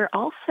retirement, we're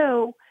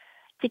also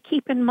to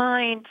keep in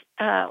mind,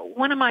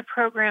 one of my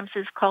programs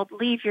is called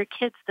Leave Your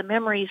Kids the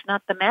Memories,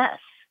 Not the Mess.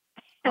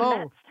 And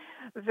that's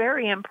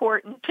very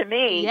important to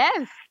me.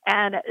 Yes.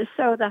 And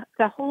so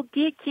the whole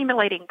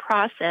deaccumulating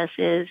process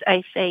is,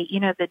 I say,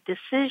 the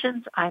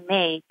decisions I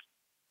make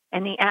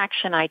and the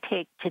action I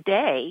take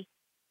today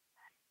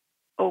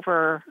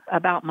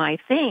about my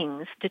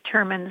things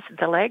determines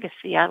the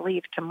legacy I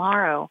leave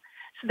tomorrow.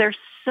 So there's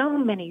so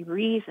many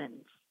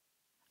reasons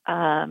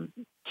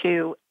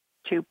to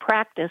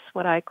practice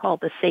what I call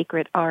the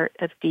sacred art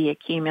of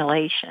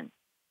deaccumulation.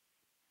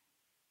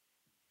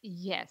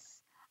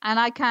 Yes, and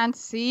I can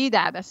see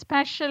that,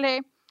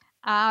 especially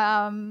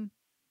for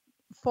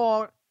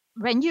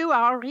when you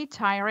are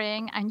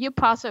retiring and you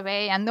pass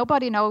away and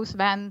nobody knows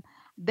when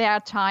their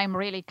time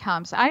really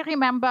comes. I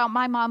remember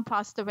my mom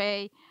passed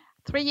away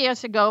 3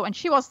 years ago, and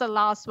she was the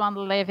last one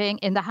living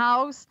in the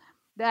house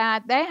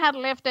that they had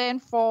lived in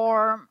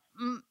for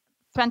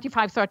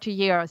 25, 30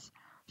 years.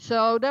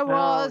 So there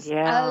was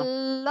a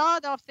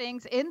lot of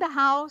things in the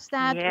house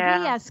that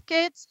we as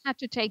kids had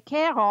to take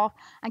care of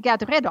and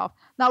get rid of.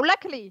 Now,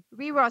 luckily,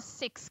 we were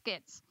 6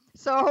 kids.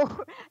 So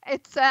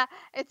it's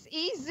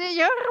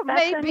easier,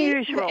 That's maybe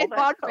unusual. in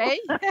one way,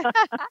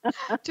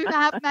 to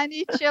have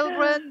many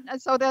children.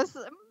 So there's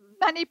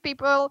many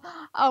people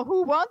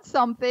who want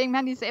something,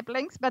 many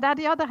siblings. But on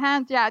the other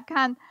hand, it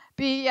can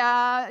be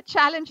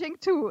challenging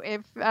too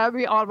if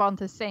we all want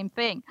the same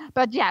thing.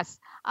 But yes,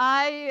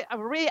 I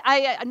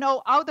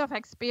know out of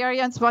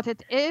experience what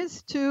it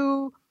is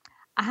to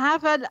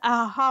have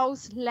a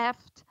house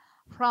left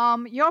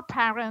from your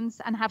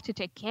parents and have to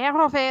take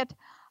care of it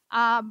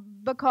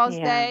because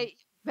they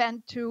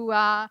went to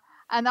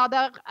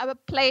another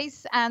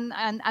place and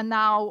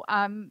now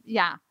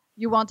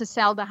you want to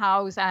sell the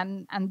house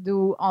and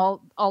do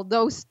all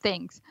those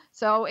things.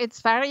 So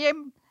it's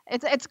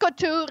it's good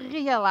to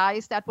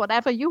realize that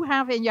whatever you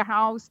have in your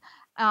house,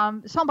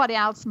 somebody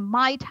else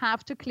might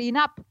have to clean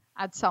up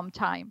at some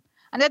time.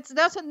 And it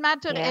doesn't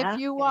matter if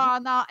you are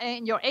now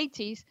in your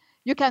 80s.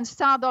 You can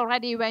start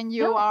already when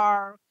you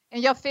are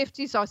in your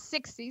 50s or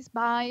 60s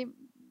by...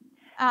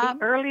 the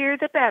earlier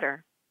the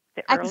better.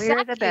 The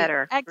earlier the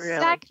better.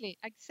 Exactly.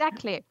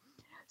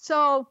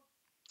 So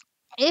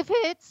if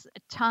it's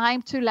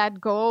time to let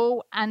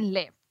go and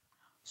live,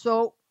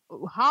 so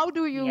how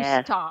do you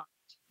start?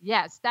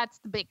 Yes, that's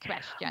the big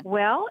question.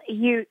 Well,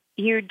 you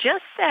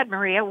just said,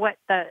 Maria, what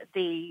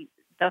the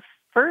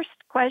first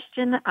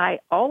question I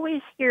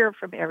always hear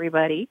from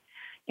everybody.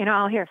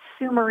 I'll hear,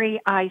 Sue Marie,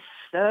 I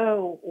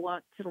so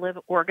want to live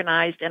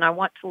organized and I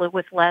want to live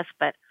with less,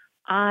 but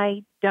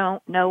I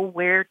don't know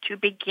where to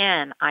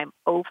begin. I'm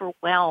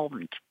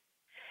overwhelmed.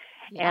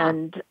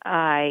 And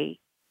I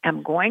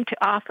am going to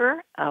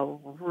offer a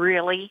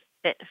really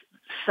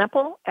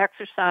simple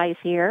exercise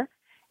here.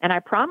 And I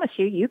promise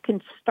you, you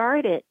can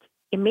start it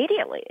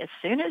immediately. As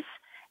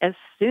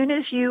soon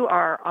as you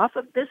are off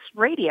of this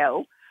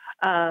radio,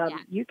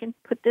 you can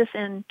put this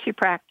into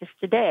practice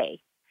today.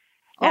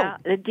 Now,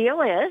 the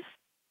deal is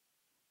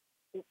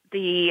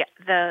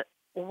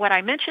what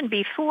I mentioned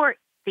before,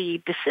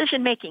 the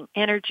decision-making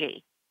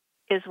energy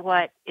is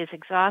what is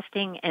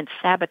exhausting and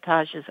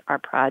sabotages our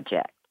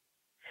project.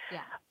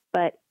 Yeah.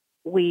 But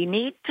we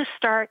need to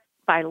start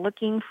by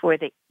looking for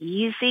the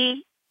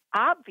easy,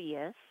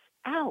 obvious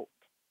out.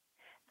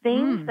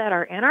 Things that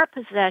are in our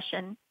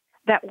possession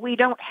that we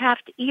don't have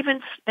to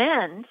even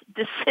spend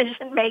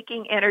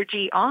decision-making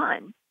energy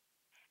on.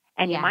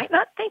 And you might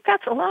not think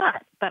that's a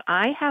lot, but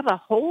I have a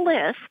whole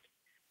list,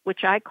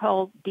 which I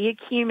call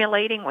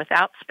deaccumulating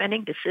without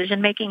spending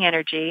decision-making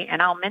energy.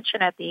 And I'll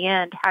mention at the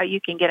end how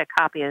you can get a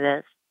copy of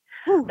this.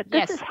 But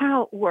this is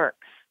how it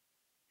works.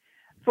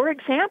 For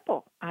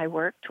example, I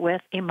worked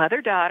with a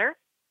mother-daughter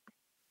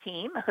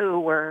team who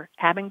were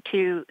having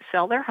to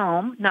sell their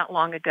home not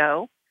long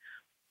ago,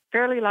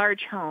 fairly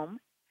large home.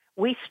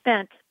 We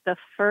spent the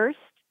first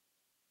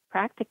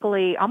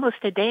practically almost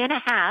a day and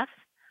a half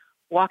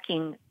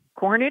walking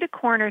corner to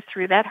corner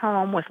through that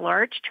home with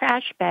large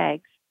trash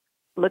bags,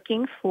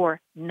 looking for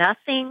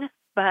nothing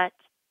but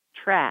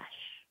trash.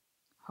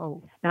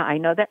 Oh. Now, I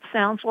know that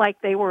sounds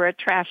like they were a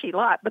trashy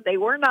lot, but they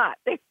were not.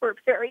 They were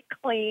very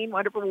clean,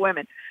 wonderful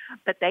women.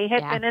 But they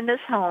had been in this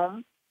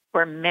home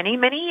for many,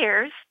 many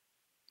years.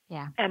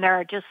 Yeah. And there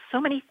are just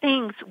so many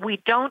things we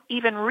don't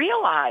even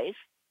realize.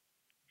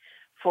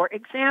 For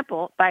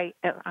example, by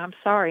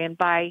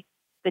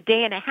the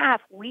day and a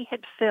half, we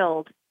had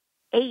filled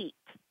 8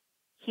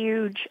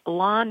 huge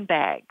lawn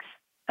bags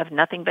of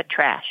nothing but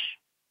trash.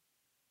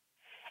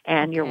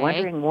 And you're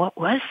wondering, what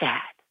was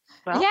that?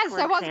 Well, yes,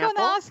 I was going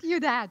to ask you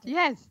that.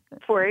 Yes.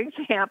 For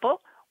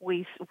example,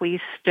 we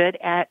stood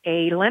at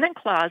a linen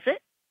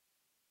closet,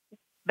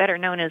 better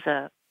known as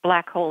a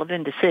black hole of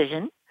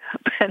indecision.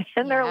 But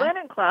in their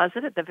linen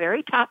closet at the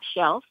very top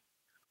shelf,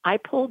 I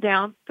pulled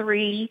down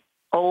 3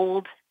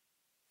 old,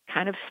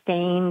 kind of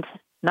stained,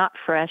 not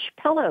fresh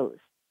pillows,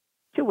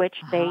 to which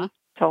they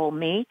told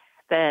me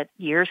that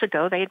years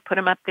ago they had put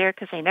them up there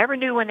because they never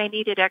knew when they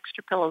needed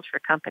extra pillows for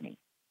company.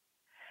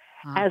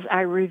 As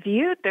I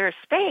reviewed their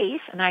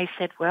space, and I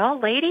said, well,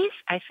 ladies,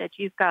 I said,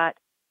 you've got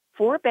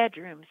 4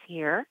 bedrooms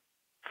here,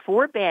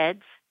 4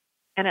 beds,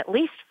 and at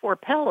least 4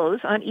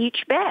 pillows on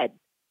each bed.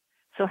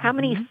 So how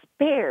many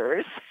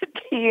spares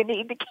do you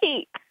need to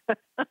keep?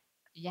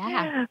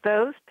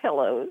 Those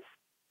pillows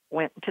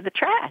went to the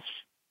trash.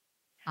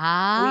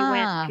 We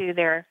went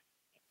to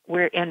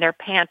we're in their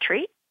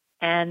pantry,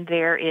 and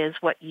there is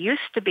what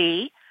used to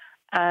be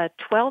a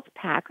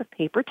 12-pack of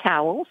paper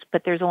towels,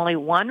 but there's only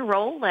 1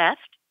 roll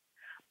left.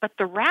 But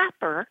the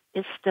wrapper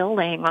is still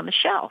laying on the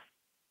shelf.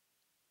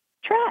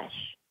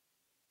 Trash.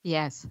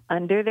 Yes.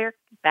 Under their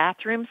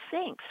bathroom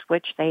sinks,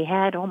 which they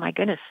had,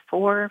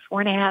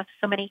 4.5,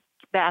 so many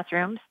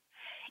bathrooms,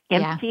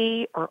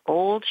 empty or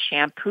old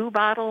shampoo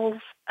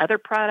bottles, other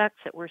products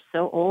that were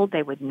so old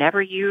they would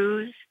never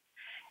use,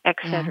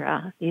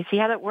 etc. You see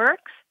how that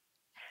works?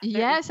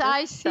 Yes,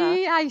 I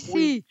see.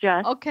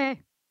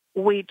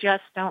 We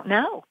just don't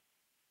know.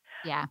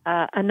 Yeah.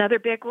 Another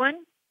big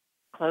one.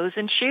 Clothes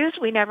and shoes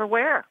we never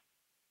wear.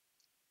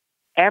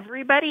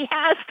 Everybody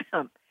has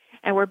them.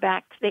 And we're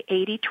back to the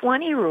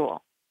 80-20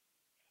 rule.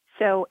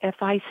 So if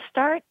I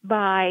start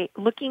by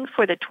looking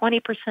for the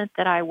 20%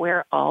 that I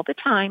wear all the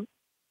time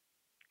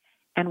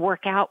and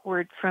work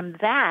outward from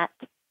that,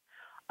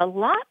 a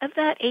lot of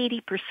that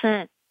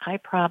 80% I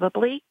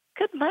probably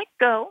could let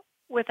go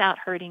without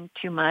hurting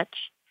too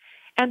much.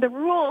 And the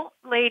rule,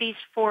 ladies,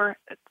 for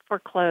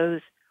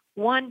clothes,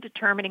 one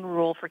determining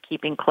rule for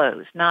keeping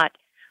clothes, not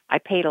I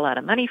paid a lot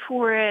of money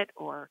for it,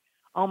 or,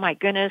 oh my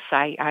goodness,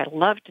 I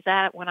loved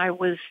that when I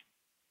was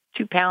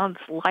 2 pounds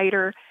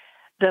lighter.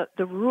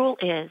 The rule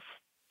is,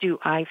 do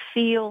I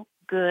feel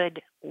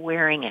good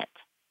wearing it?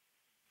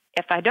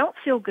 If I don't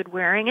feel good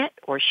wearing it,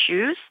 or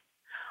shoes,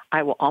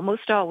 I will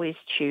almost always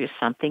choose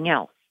something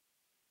else.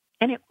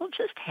 And it will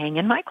just hang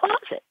in my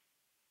closet.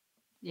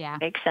 Yeah.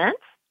 Make sense?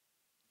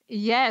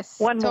 Yes,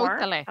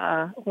 totally.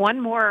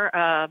 One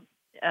more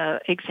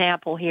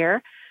example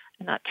here.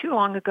 Not too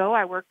long ago,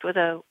 I worked with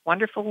a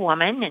wonderful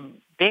woman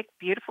in big,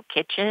 beautiful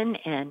kitchen,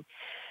 and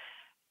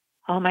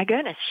oh my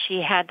goodness,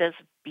 she had this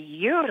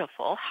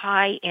beautiful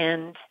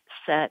high-end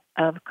set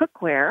of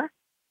cookware,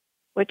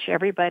 which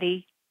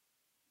everybody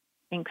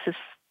thinks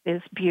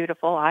is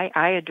beautiful.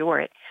 I adore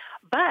it.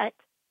 But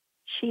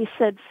she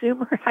said,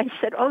 Sumer, I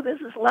said, oh,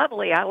 this is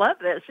lovely. I love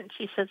this. And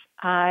she says,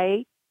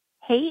 I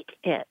hate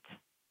it.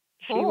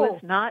 She was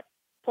not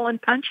pulling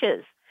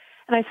punches.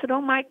 And I said,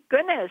 oh my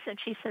goodness. And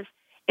she says,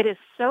 it is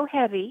so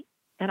heavy,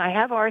 and I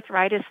have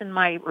arthritis in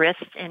my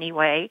wrists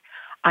anyway.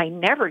 I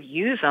never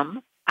use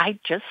them. I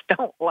just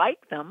don't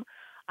like them.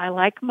 I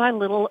like my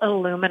little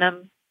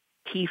aluminum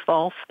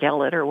Tefal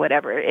skillet or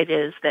whatever it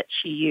is that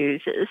she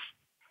uses.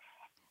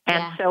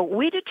 And so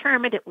we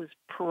determined it was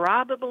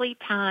probably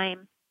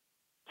time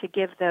to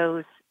give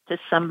those to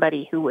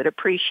somebody who would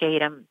appreciate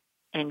them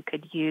and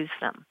could use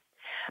them.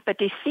 But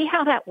do you see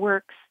how that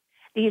works?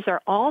 These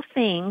are all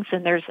things,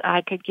 and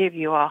I could give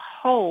you a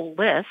whole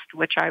list,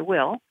 which I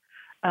will,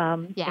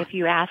 if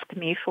you ask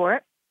me for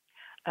it.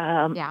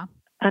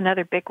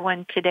 Another big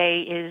one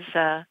today is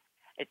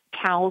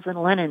towels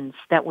and linens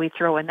that we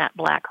throw in that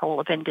black hole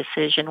of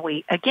indecision.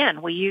 We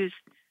use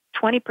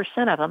 20%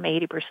 of them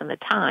 80% of the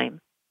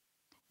time,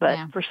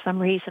 but for some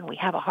reason we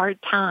have a hard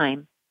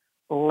time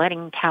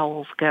letting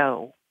towels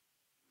go.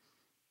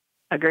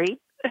 Agreed?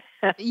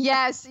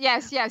 Yes.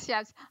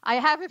 I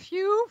have a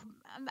few,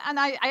 and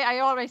I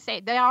always say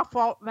they are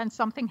for when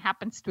something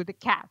happens to the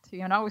cat,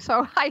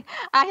 So I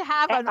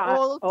have an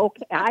old.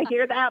 Okay, I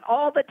hear that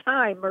all the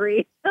time,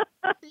 Marie.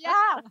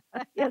 Yeah.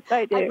 Yes,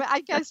 I do.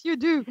 I guess you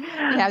do.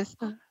 Yes.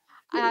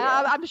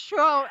 I'm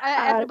sure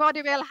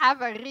everybody will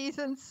have a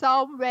reason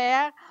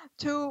somewhere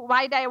to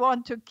why they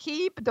want to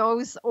keep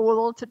those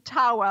old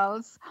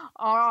towels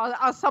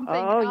or something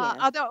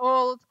other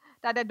old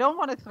that I don't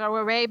want to throw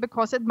away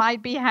because it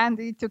might be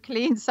handy to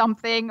clean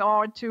something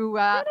or to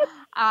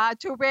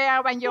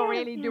wear when you're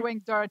really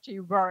doing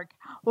dirty work,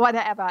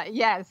 whatever.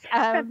 Yes.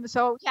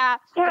 So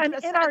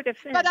in our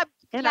defense, but I'm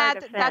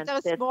glad that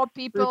there's more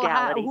people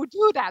who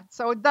do that.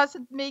 So it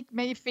doesn't make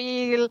me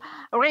feel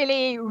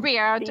really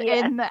weird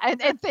in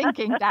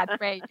thinking that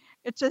way.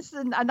 It's just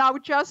now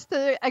just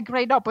a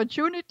great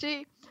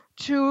opportunity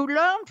to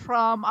learn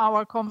from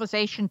our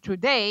conversation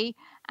today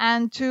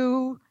and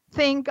to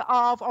think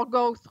of or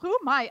go through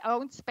my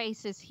own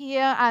spaces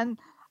here and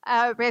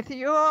with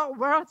your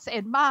words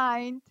in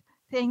mind,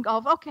 think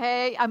of,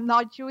 okay, I'm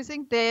not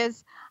using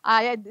this.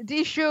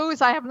 These shoes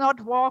I have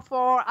not worn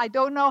for I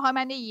don't know how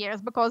many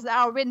years because they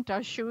are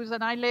winter shoes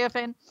and I live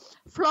in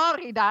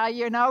Florida,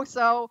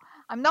 so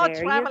I'm not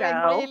traveling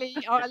really,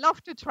 or I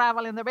love to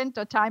travel in the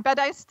winter time,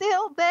 but I'm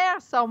still there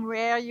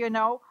somewhere,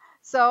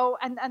 So,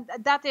 and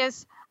that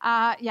is,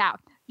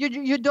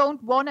 You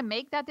don't want to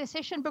make that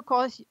decision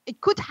because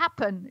it could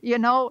happen,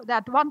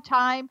 that one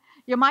time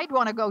you might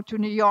want to go to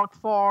New York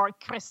for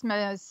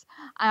Christmas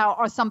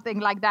or something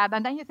like that.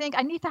 And then you think,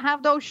 I need to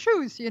have those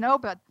shoes,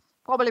 but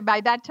probably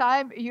by that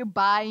time you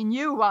buy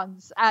new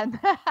ones. And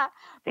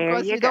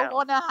because you don't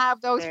want to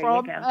have those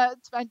from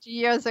 20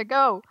 years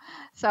ago.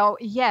 So,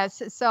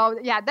 yes. So,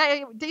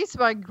 these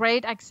were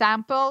great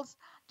examples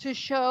to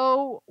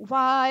show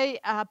why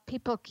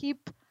people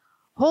keep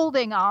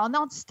holding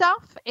on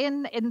stuff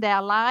in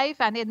their life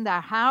and in their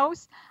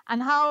house,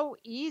 and how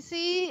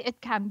easy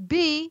it can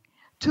be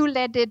to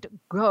let it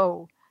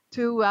go,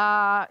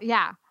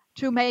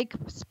 to make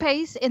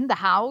space in the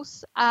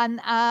house and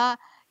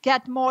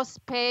get more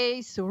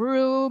space,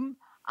 room,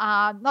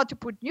 not to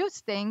put new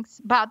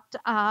things, but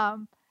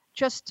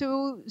just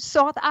to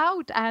sort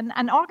out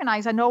and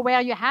organize and know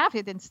where you have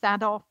it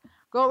instead of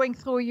going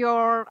through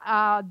your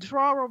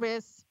drawer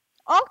with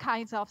all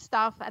kinds of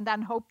stuff and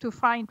then hope to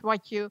find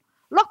what you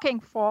looking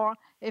for.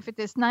 If it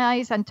is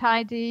nice and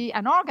tidy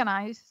and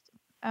organized,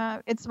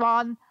 it's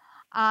one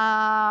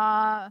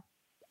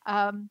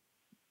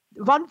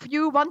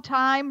view, one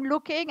time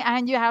looking,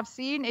 and you have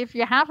seen if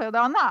you have it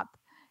or not.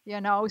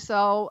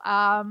 So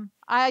I'm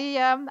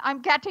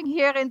getting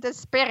here in the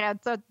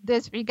spirit that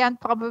this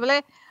weekend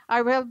probably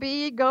I will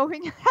be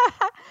going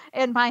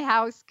in my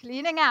house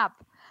cleaning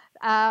up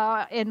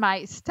in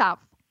my stuff.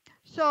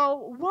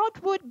 So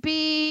what would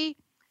be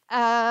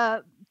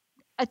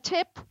a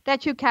tip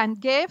that you can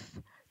give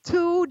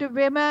to the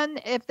women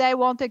if they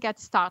want to get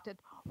started?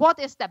 What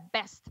is the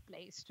best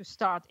place to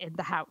start in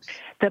the house?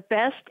 The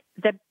best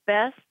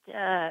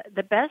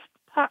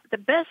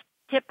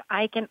tip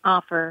I can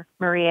offer,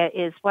 Maria,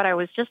 is what I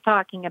was just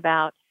talking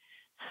about.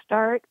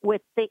 Start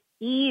with the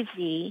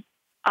easy,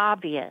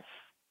 obvious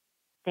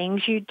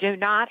things you do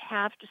not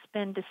have to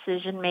spend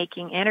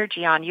decision-making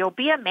energy on. You'll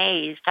be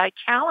amazed. I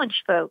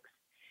challenge folks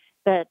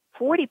that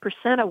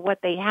 40% of what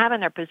they have in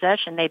their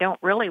possession they don't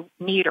really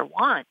need or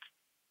want.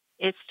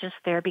 It's just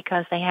there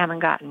because they haven't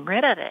gotten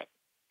rid of it.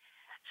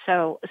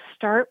 So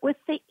start with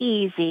the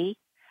easy,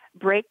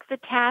 break the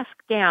task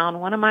down.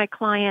 One of my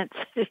clients,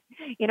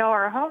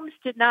 our homes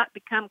did not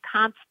become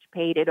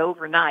constipated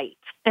overnight,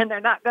 and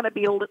they're not going to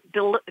be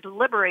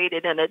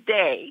deliberated in a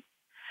day.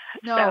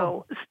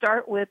 No. So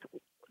start with,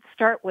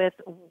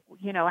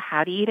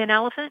 how to eat an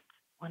elephant,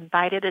 one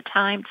bite at a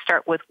time.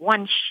 Start with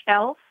one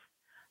shelf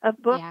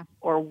of books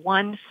or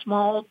one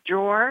small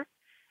drawer.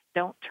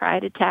 Don't try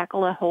to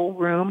tackle a whole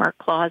room or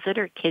closet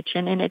or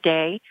kitchen in a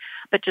day,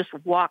 but just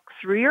walk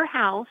through your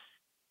house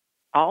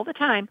all the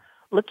time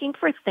looking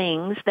for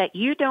things that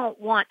you don't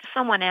want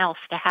someone else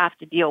to have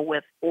to deal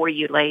with for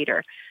you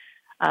later.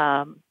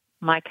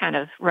 My kind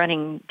of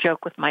running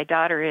joke with my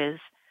daughter is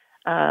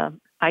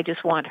I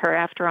just want her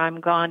after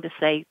I'm gone to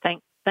say,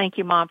 thank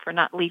you, Mom, for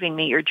not leaving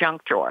me your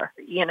junk drawer,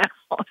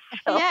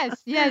 So,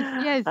 yes.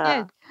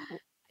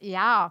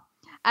 Yeah.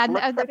 And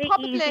look for the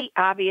probably easy,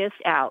 obvious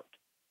out.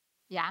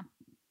 Yeah.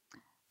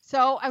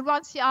 So, and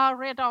once you are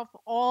rid of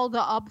all the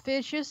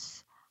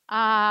obvious,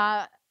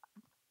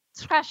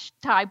 trash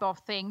type of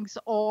things,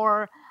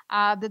 or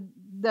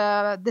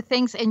the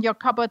things in your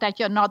cupboard that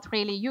you're not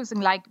really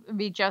using, like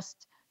we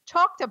just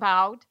talked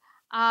about.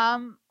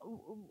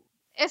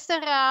 Is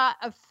there a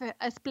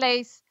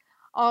place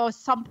or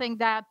something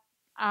that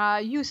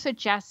you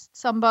suggest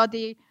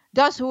somebody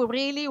does who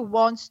really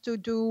wants to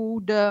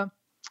do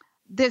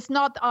this,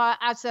 not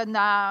as an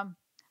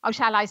how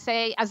shall I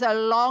say, as a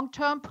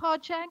long-term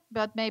project,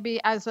 but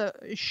maybe as a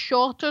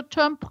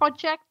shorter-term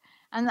project,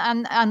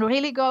 and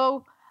really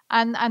go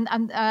and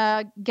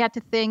get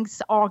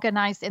things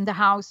organized in the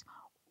house?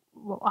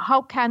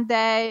 How can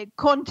they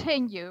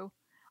continue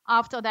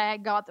after they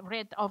got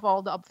rid of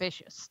all the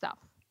obvious stuff?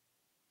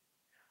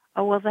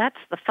 Oh, well, that's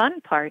the fun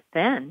part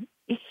then.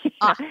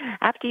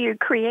 After you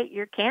create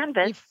your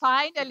canvas, you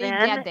finally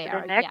get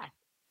there.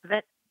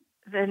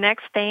 The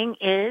next thing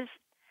is,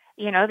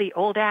 the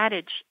old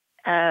adage,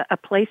 a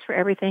place for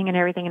everything and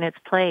everything in its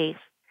place.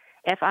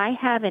 If I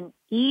have an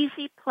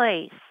easy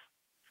place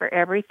for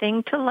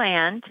everything to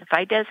land, if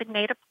I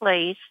designate a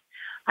place,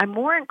 I'm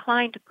more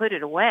inclined to put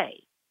it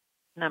away,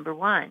 number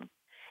one.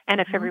 And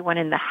if everyone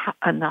in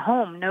the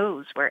home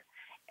knows where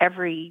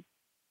every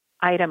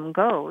item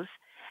goes,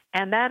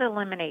 and that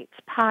eliminates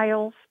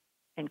piles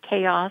and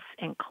chaos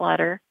and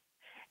clutter,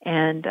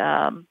 and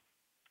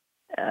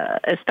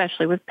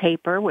especially with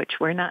paper, which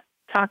we're not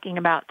talking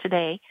about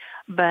today.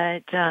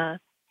 But then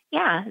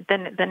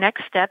the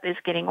next step is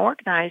getting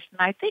organized. And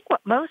I think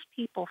what most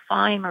people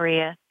find,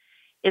 Maria,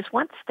 is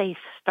once they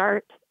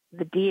start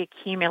the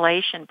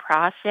deaccumulation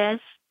process,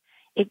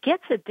 it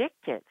gets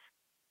addictive.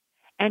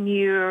 And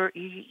your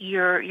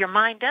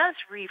mind does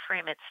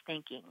reframe its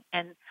thinking.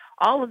 And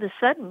all of a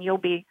sudden, you'll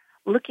be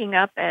looking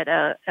up at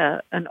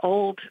an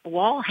old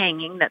wall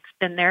hanging that's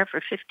been there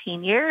for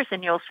 15 years,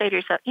 and you'll say to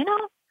yourself,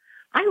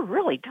 I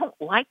really don't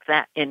like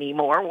that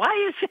anymore.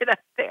 Why is it up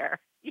there?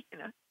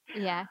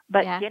 Yeah.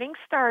 But getting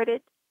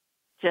started,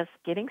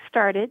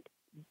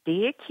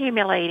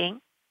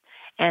 deaccumulating,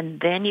 and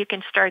then you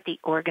can start the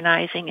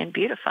organizing and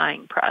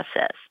beautifying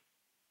process.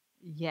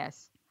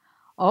 Yes.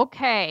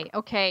 Okay.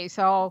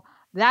 So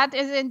that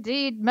is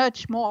indeed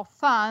much more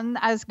fun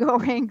as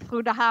going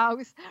through the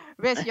house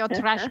with your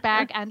trash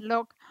bag and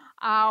look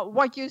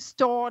what you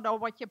stored or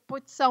what you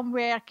put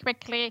somewhere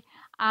quickly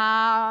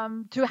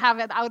to have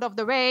it out of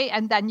the way,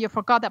 and then you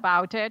forgot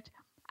about it.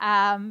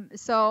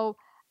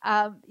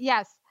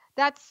 Yes,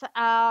 that's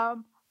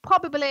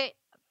probably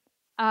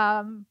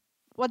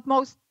what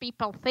most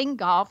people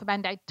think of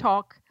when they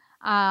talk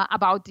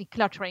about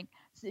decluttering.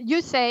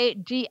 You say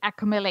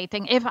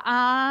deaccumulating. If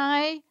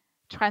I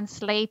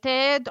translate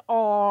it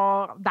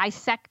or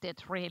dissect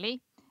it,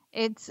 really,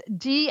 it's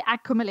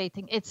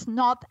deaccumulating. It's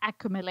not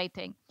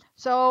accumulating.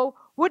 So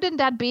wouldn't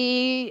that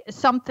be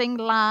something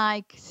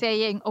like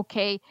saying,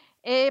 okay,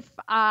 if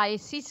I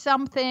see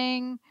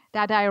something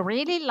that I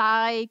really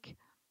like,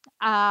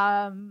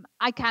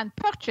 I can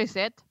purchase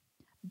it,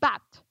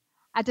 but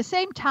at the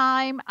same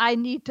time, I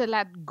need to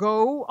let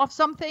go of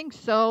something,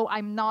 so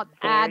I'm not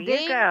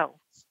adding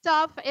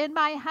stuff in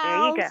my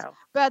house,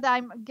 but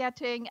I'm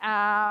getting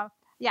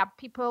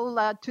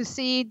people to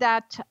see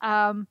that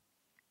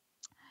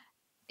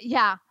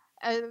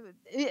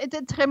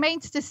it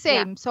remains the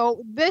same. Yeah.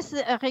 So with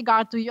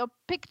regard to your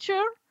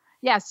picture,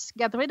 yes,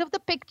 get rid of the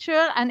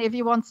picture, and if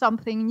you want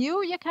something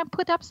new, you can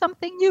put up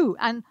something new,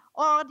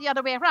 or the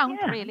other way around,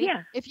 really.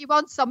 Yeah. If you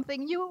want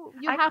something new,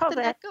 you have to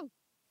let go.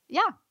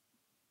 Yeah.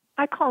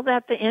 I call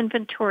that the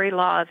inventory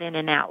law of in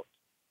and out.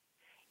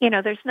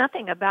 There's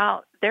nothing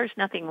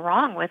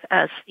wrong with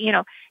us,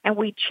 and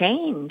we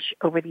change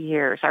over the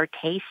years. Our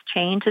tastes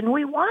change, and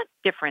we want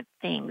different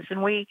things,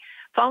 and we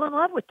fall in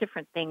love with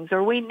different things,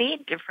 or we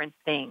need different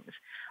things.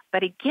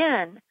 But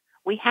again,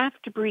 we have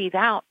to breathe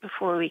out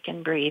before we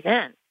can breathe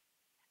in.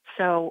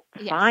 So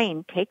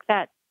fine, take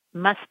that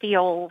musty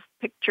old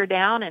picture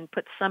down and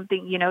put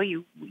something,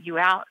 you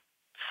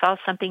saw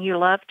something you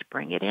loved, to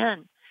bring it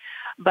in.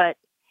 But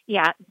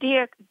yeah,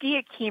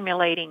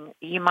 deaccumulating,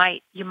 you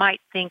might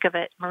think of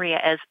it, Maria,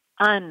 as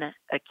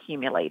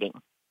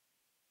unaccumulating.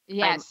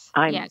 Yes.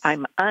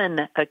 I'm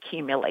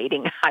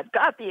unaccumulating. I've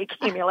got the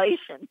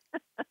accumulation.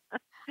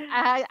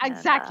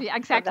 Exactly.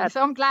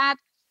 So I'm glad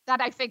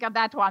that I figured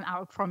that one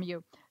out from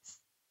you.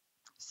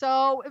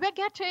 So we're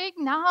getting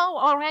now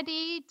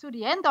already to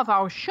the end of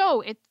our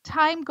show.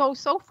 Time goes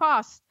so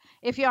fast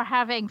if you're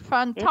having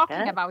fun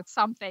talking about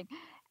something.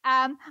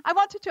 I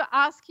wanted to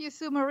ask you,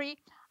 Sue Marie,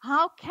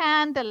 how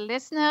can the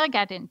listener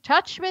get in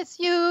touch with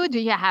you? Do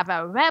you have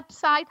a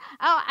website?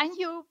 Oh, and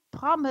you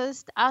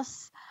promised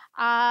us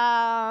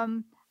a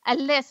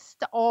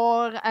list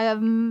or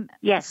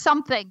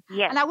something.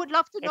 Yes. And I would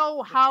love to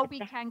know how we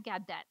can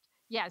get that.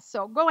 Yes.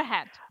 So go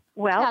ahead.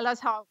 Well, tell us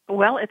how.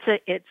 Well, it's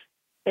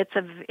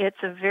a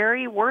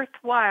very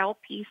worthwhile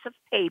piece of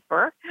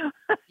paper.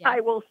 Yeah.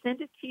 I will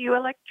send it to you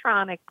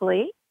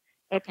electronically.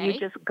 If you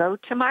just go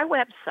to my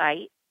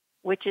website,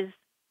 which is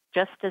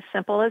just as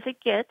simple as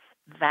it gets,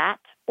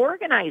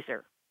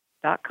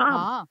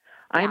 thatorganizer.com.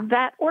 I'm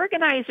that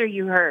organizer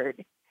you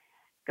heard.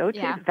 Go to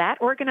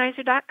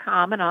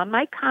thatorganizer.com, and on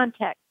my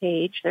contact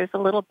page, there's a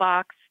little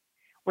box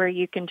where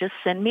you can just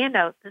send me a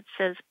note that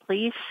says,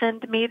 please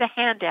send me the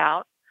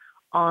handout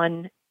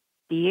on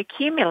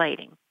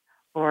deaccumulating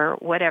or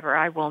whatever.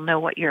 I will know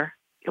what you're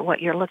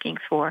looking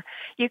for.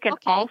 You can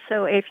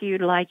also, if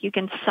you'd like, you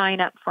can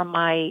sign up for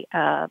my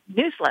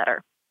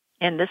newsletter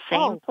in the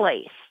same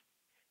place.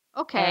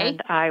 Okay.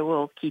 And I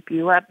will keep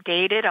you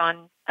updated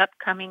on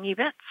upcoming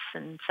events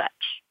and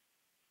such.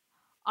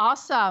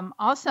 Awesome.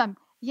 Awesome.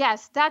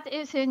 Yes, that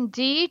is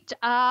indeed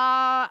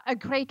a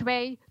great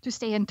way to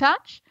stay in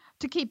touch,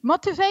 to keep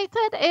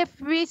motivated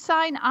if we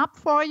sign up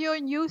for your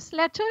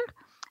newsletter,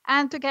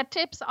 and to get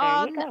tips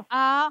on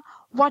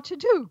what to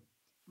do.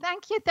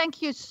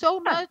 Thank you so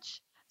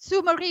much,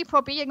 Sue Marie,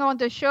 for being on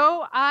the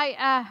show.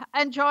 I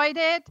enjoyed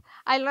it.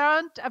 I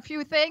learned a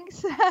few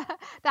things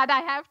that I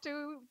have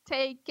to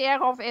take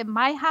care of in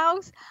my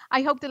house.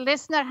 I hope the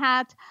listener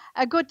had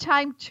a good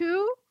time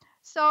too.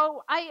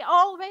 So I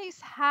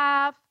always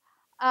have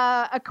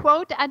a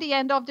quote at the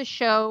end of the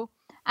show.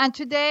 And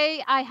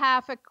today I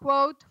have a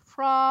quote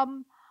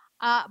from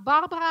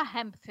Barbara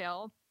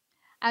Hemphill.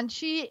 And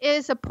she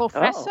is a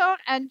professor,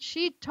 and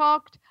she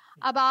talked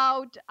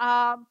about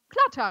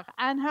clutter.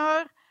 And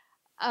her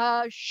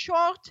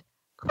short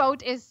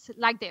quote is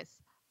like this: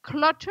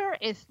 clutter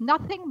is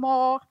nothing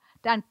more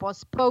than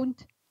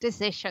postponed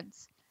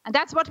decisions. And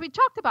that's what we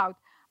talked about.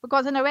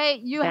 Because in a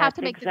way, you have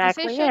to make the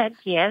decision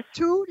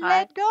to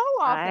let go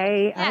of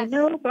it. I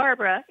know,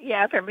 Barbara.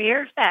 Yeah, from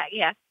years back.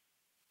 Yeah,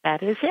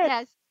 that is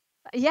it.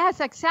 Yes,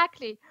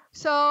 exactly.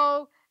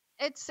 So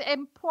it's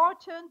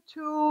important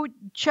to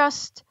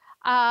just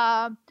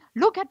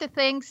look at the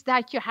things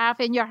that you have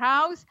in your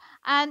house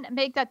and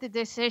make that the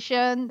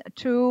decision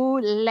to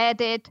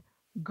let it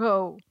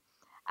go.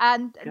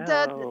 And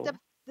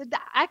the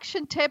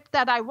action tip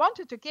that I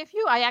wanted to give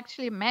you, I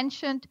actually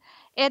mentioned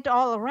it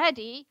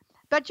already.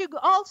 But you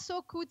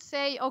also could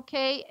say,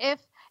 okay,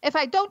 if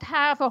I don't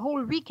have a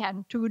whole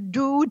weekend to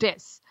do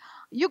this,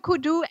 you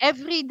could do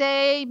every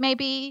day,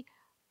 maybe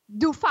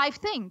do 5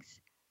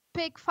 things.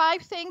 Pick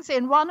 5 things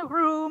in one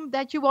room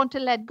that you want to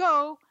let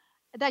go,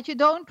 that you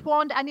don't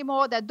want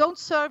anymore, that don't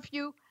serve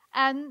you,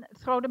 and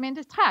throw them in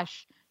the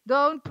trash.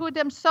 Don't put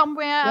them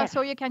somewhere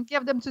so you can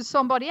give them to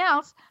somebody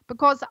else,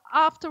 because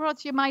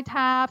afterwards you might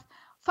have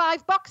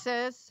 5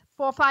 boxes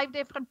for 5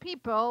 different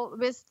people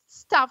with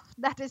stuff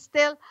that is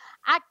still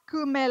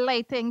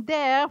accumulating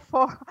there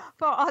for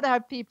other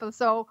people.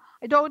 So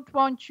I don't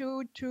want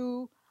you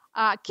to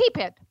keep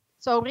it.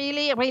 So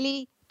really,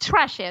 really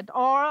trash it,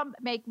 or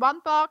make 1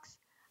 box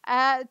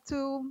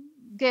to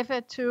give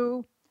it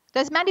to.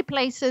 There's many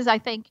places, I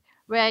think,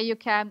 where you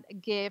can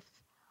give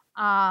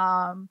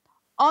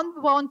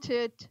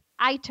unwanted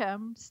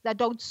items that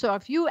don't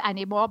serve you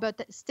anymore,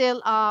 but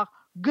still are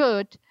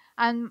good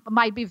and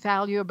might be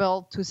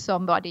valuable to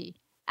somebody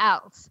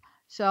else.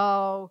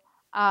 So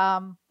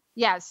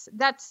yes,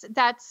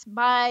 that's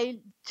my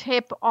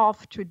tip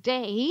of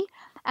today.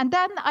 And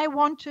then I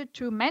wanted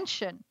to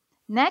mention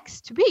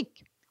next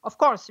week, of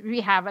course,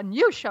 we have a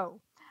new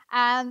show.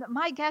 And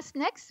my guest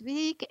next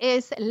week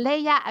is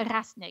Leah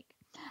Rasnick.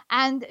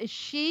 And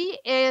she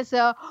is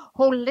a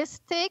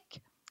holistic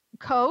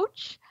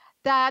coach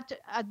that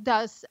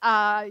does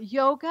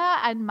yoga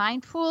and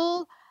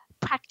mindful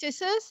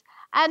practices.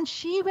 And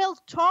she will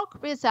talk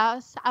with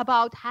us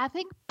about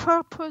having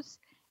purpose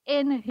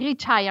in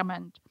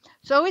retirement.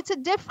 So it's a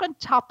different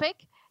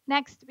topic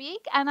next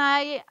week. And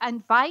I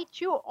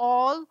invite you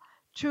all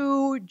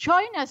to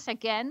join us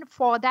again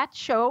for that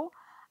show.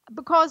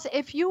 Because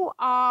if you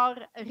are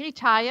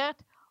retired,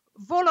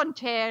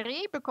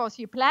 voluntary because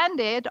you planned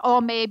it,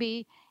 or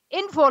maybe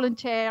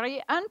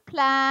involuntary,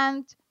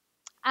 unplanned,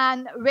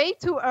 and way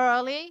too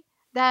early,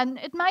 then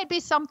it might be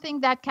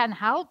something that can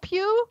help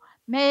you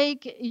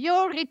make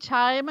your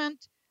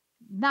retirement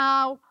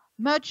now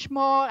much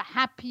more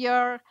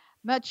happier,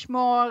 much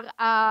more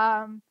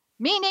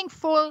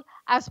meaningful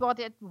as what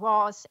it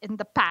was in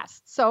the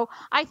past. So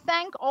I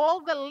thank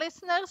all the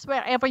listeners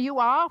wherever you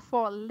are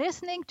for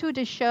listening to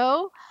the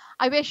show.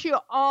 I wish you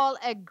all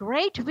a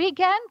great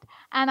weekend,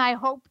 and I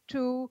hope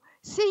to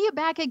see you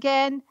back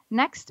again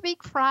next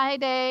week,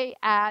 Friday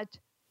at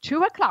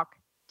 2 o'clock.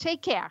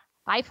 Take care.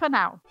 Bye for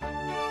now.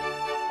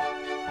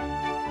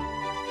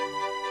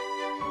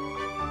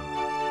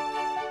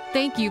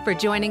 Thank you for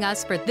joining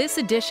us for this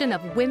edition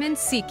of Women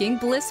Seeking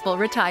Blissful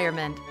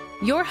Retirement.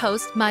 Your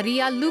host,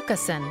 Maria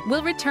Lucasen,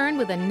 will return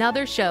with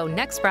another show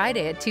next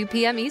Friday at 2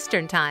 p.m.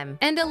 Eastern Time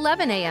and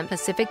 11 a.m.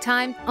 Pacific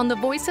Time on the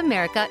Voice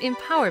America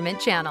Empowerment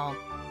Channel.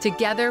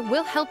 Together,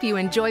 we'll help you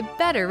enjoy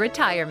better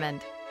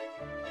retirement.